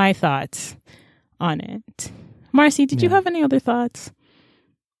my thoughts on it. Marcy, did you have any other thoughts?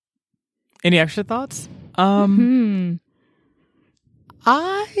 Any extra thoughts? I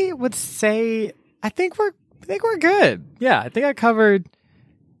would say I think we're good. Yeah, I think I covered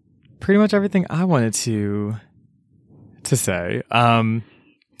pretty much everything I wanted to say. Okay.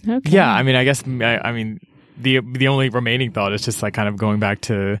 Yeah, I mean, I guess the only remaining thought is just like kind of going back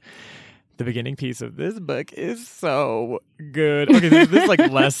to the beginning piece of this book is so good. Okay, this is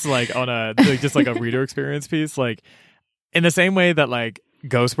like less like on a just like a reader experience piece, like in the same way that like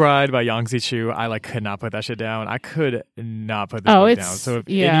Ghost Bride by Yang Zichu, I like could not put that shit down. I could not put this book down. So if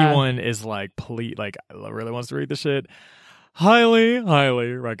anyone is like really wants to read the shit, highly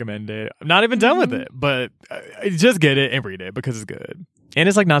recommend it. I'm not even done with it, but just get it and read it because it's good. And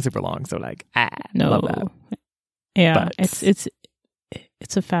it's like not super long, so like love that. Yeah, but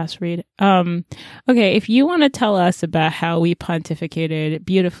it's a fast read. Okay, if you want to tell us about how we pontificated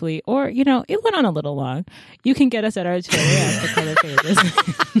beautifully, or it went on a little long, you can get us at our Twitter at The Color Pages.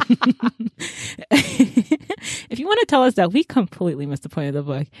 If you want to tell us that we completely missed the point of the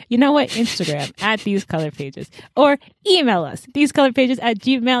book, you know what? Instagram at These Color Pages, or email us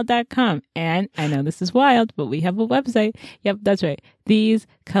thesecolorpages@gmail.com. And I know this is wild, but we have a website. Yep, that's right.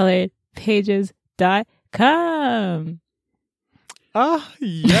 TheseColoredPages.com.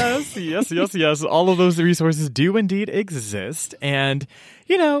 Yes. All of those resources do indeed exist. And,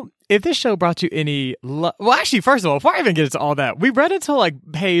 if this show brought you any... well, actually, first of all, before I even get into all that, we read until like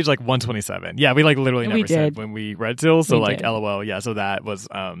page like 127. Yeah, we like literally never said when we read till. So like, LOL. Yeah, so that was...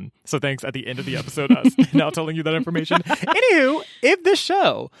 So thanks at the end of the episode, us now telling you that information. Anywho, if this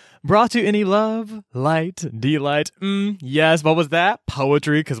show brought you any love, light, delight, yes, what was that?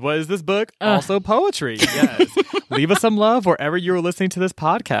 Poetry, because what is this book? Also poetry, yes. Leave us some love wherever you're listening to this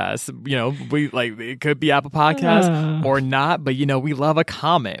podcast. We like it could be Apple Podcasts or not, but we love a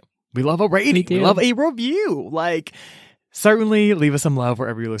comment. We love a rating. We love a review. Like, certainly leave us some love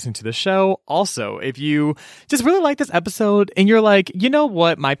wherever you're listening to the show. Also, if you just really like this episode and you're like, you know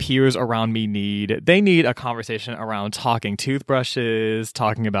what my peers around me need? They need a conversation around talking toothbrushes,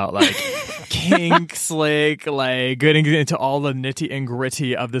 talking about like kinks, like getting into all the nitty and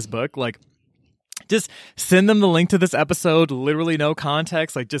gritty of this book. Like, just send them the link to this episode, literally no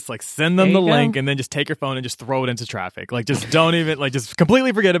context. Like, just like send them the link and then just take your phone and just throw it into traffic. Like, just don't even just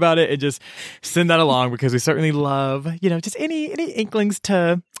completely forget about it and just send that along, because we certainly love, just any inklings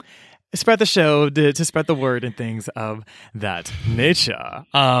to spread the show, to spread the word and things of that nature.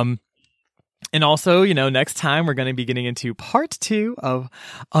 And also, next time we're going to be getting into part 2 of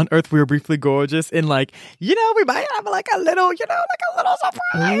On Earth We Were Briefly Gorgeous. And we might have like a little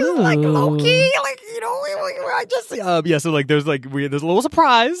surprise, like low-key, so like there's a little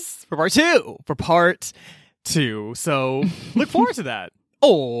surprise for part 2. So look forward to that.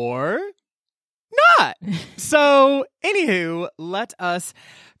 Or not. So, anywho, let us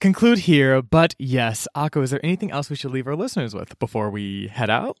conclude here. But yes, Akko, is there anything else we should leave our listeners with before we head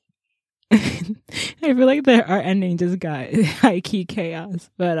out? I feel like our ending just got high-key chaos,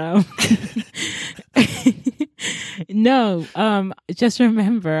 but no, just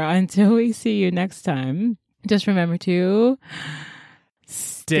remember, until we see you next time, just remember to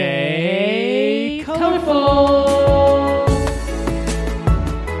stay colorful.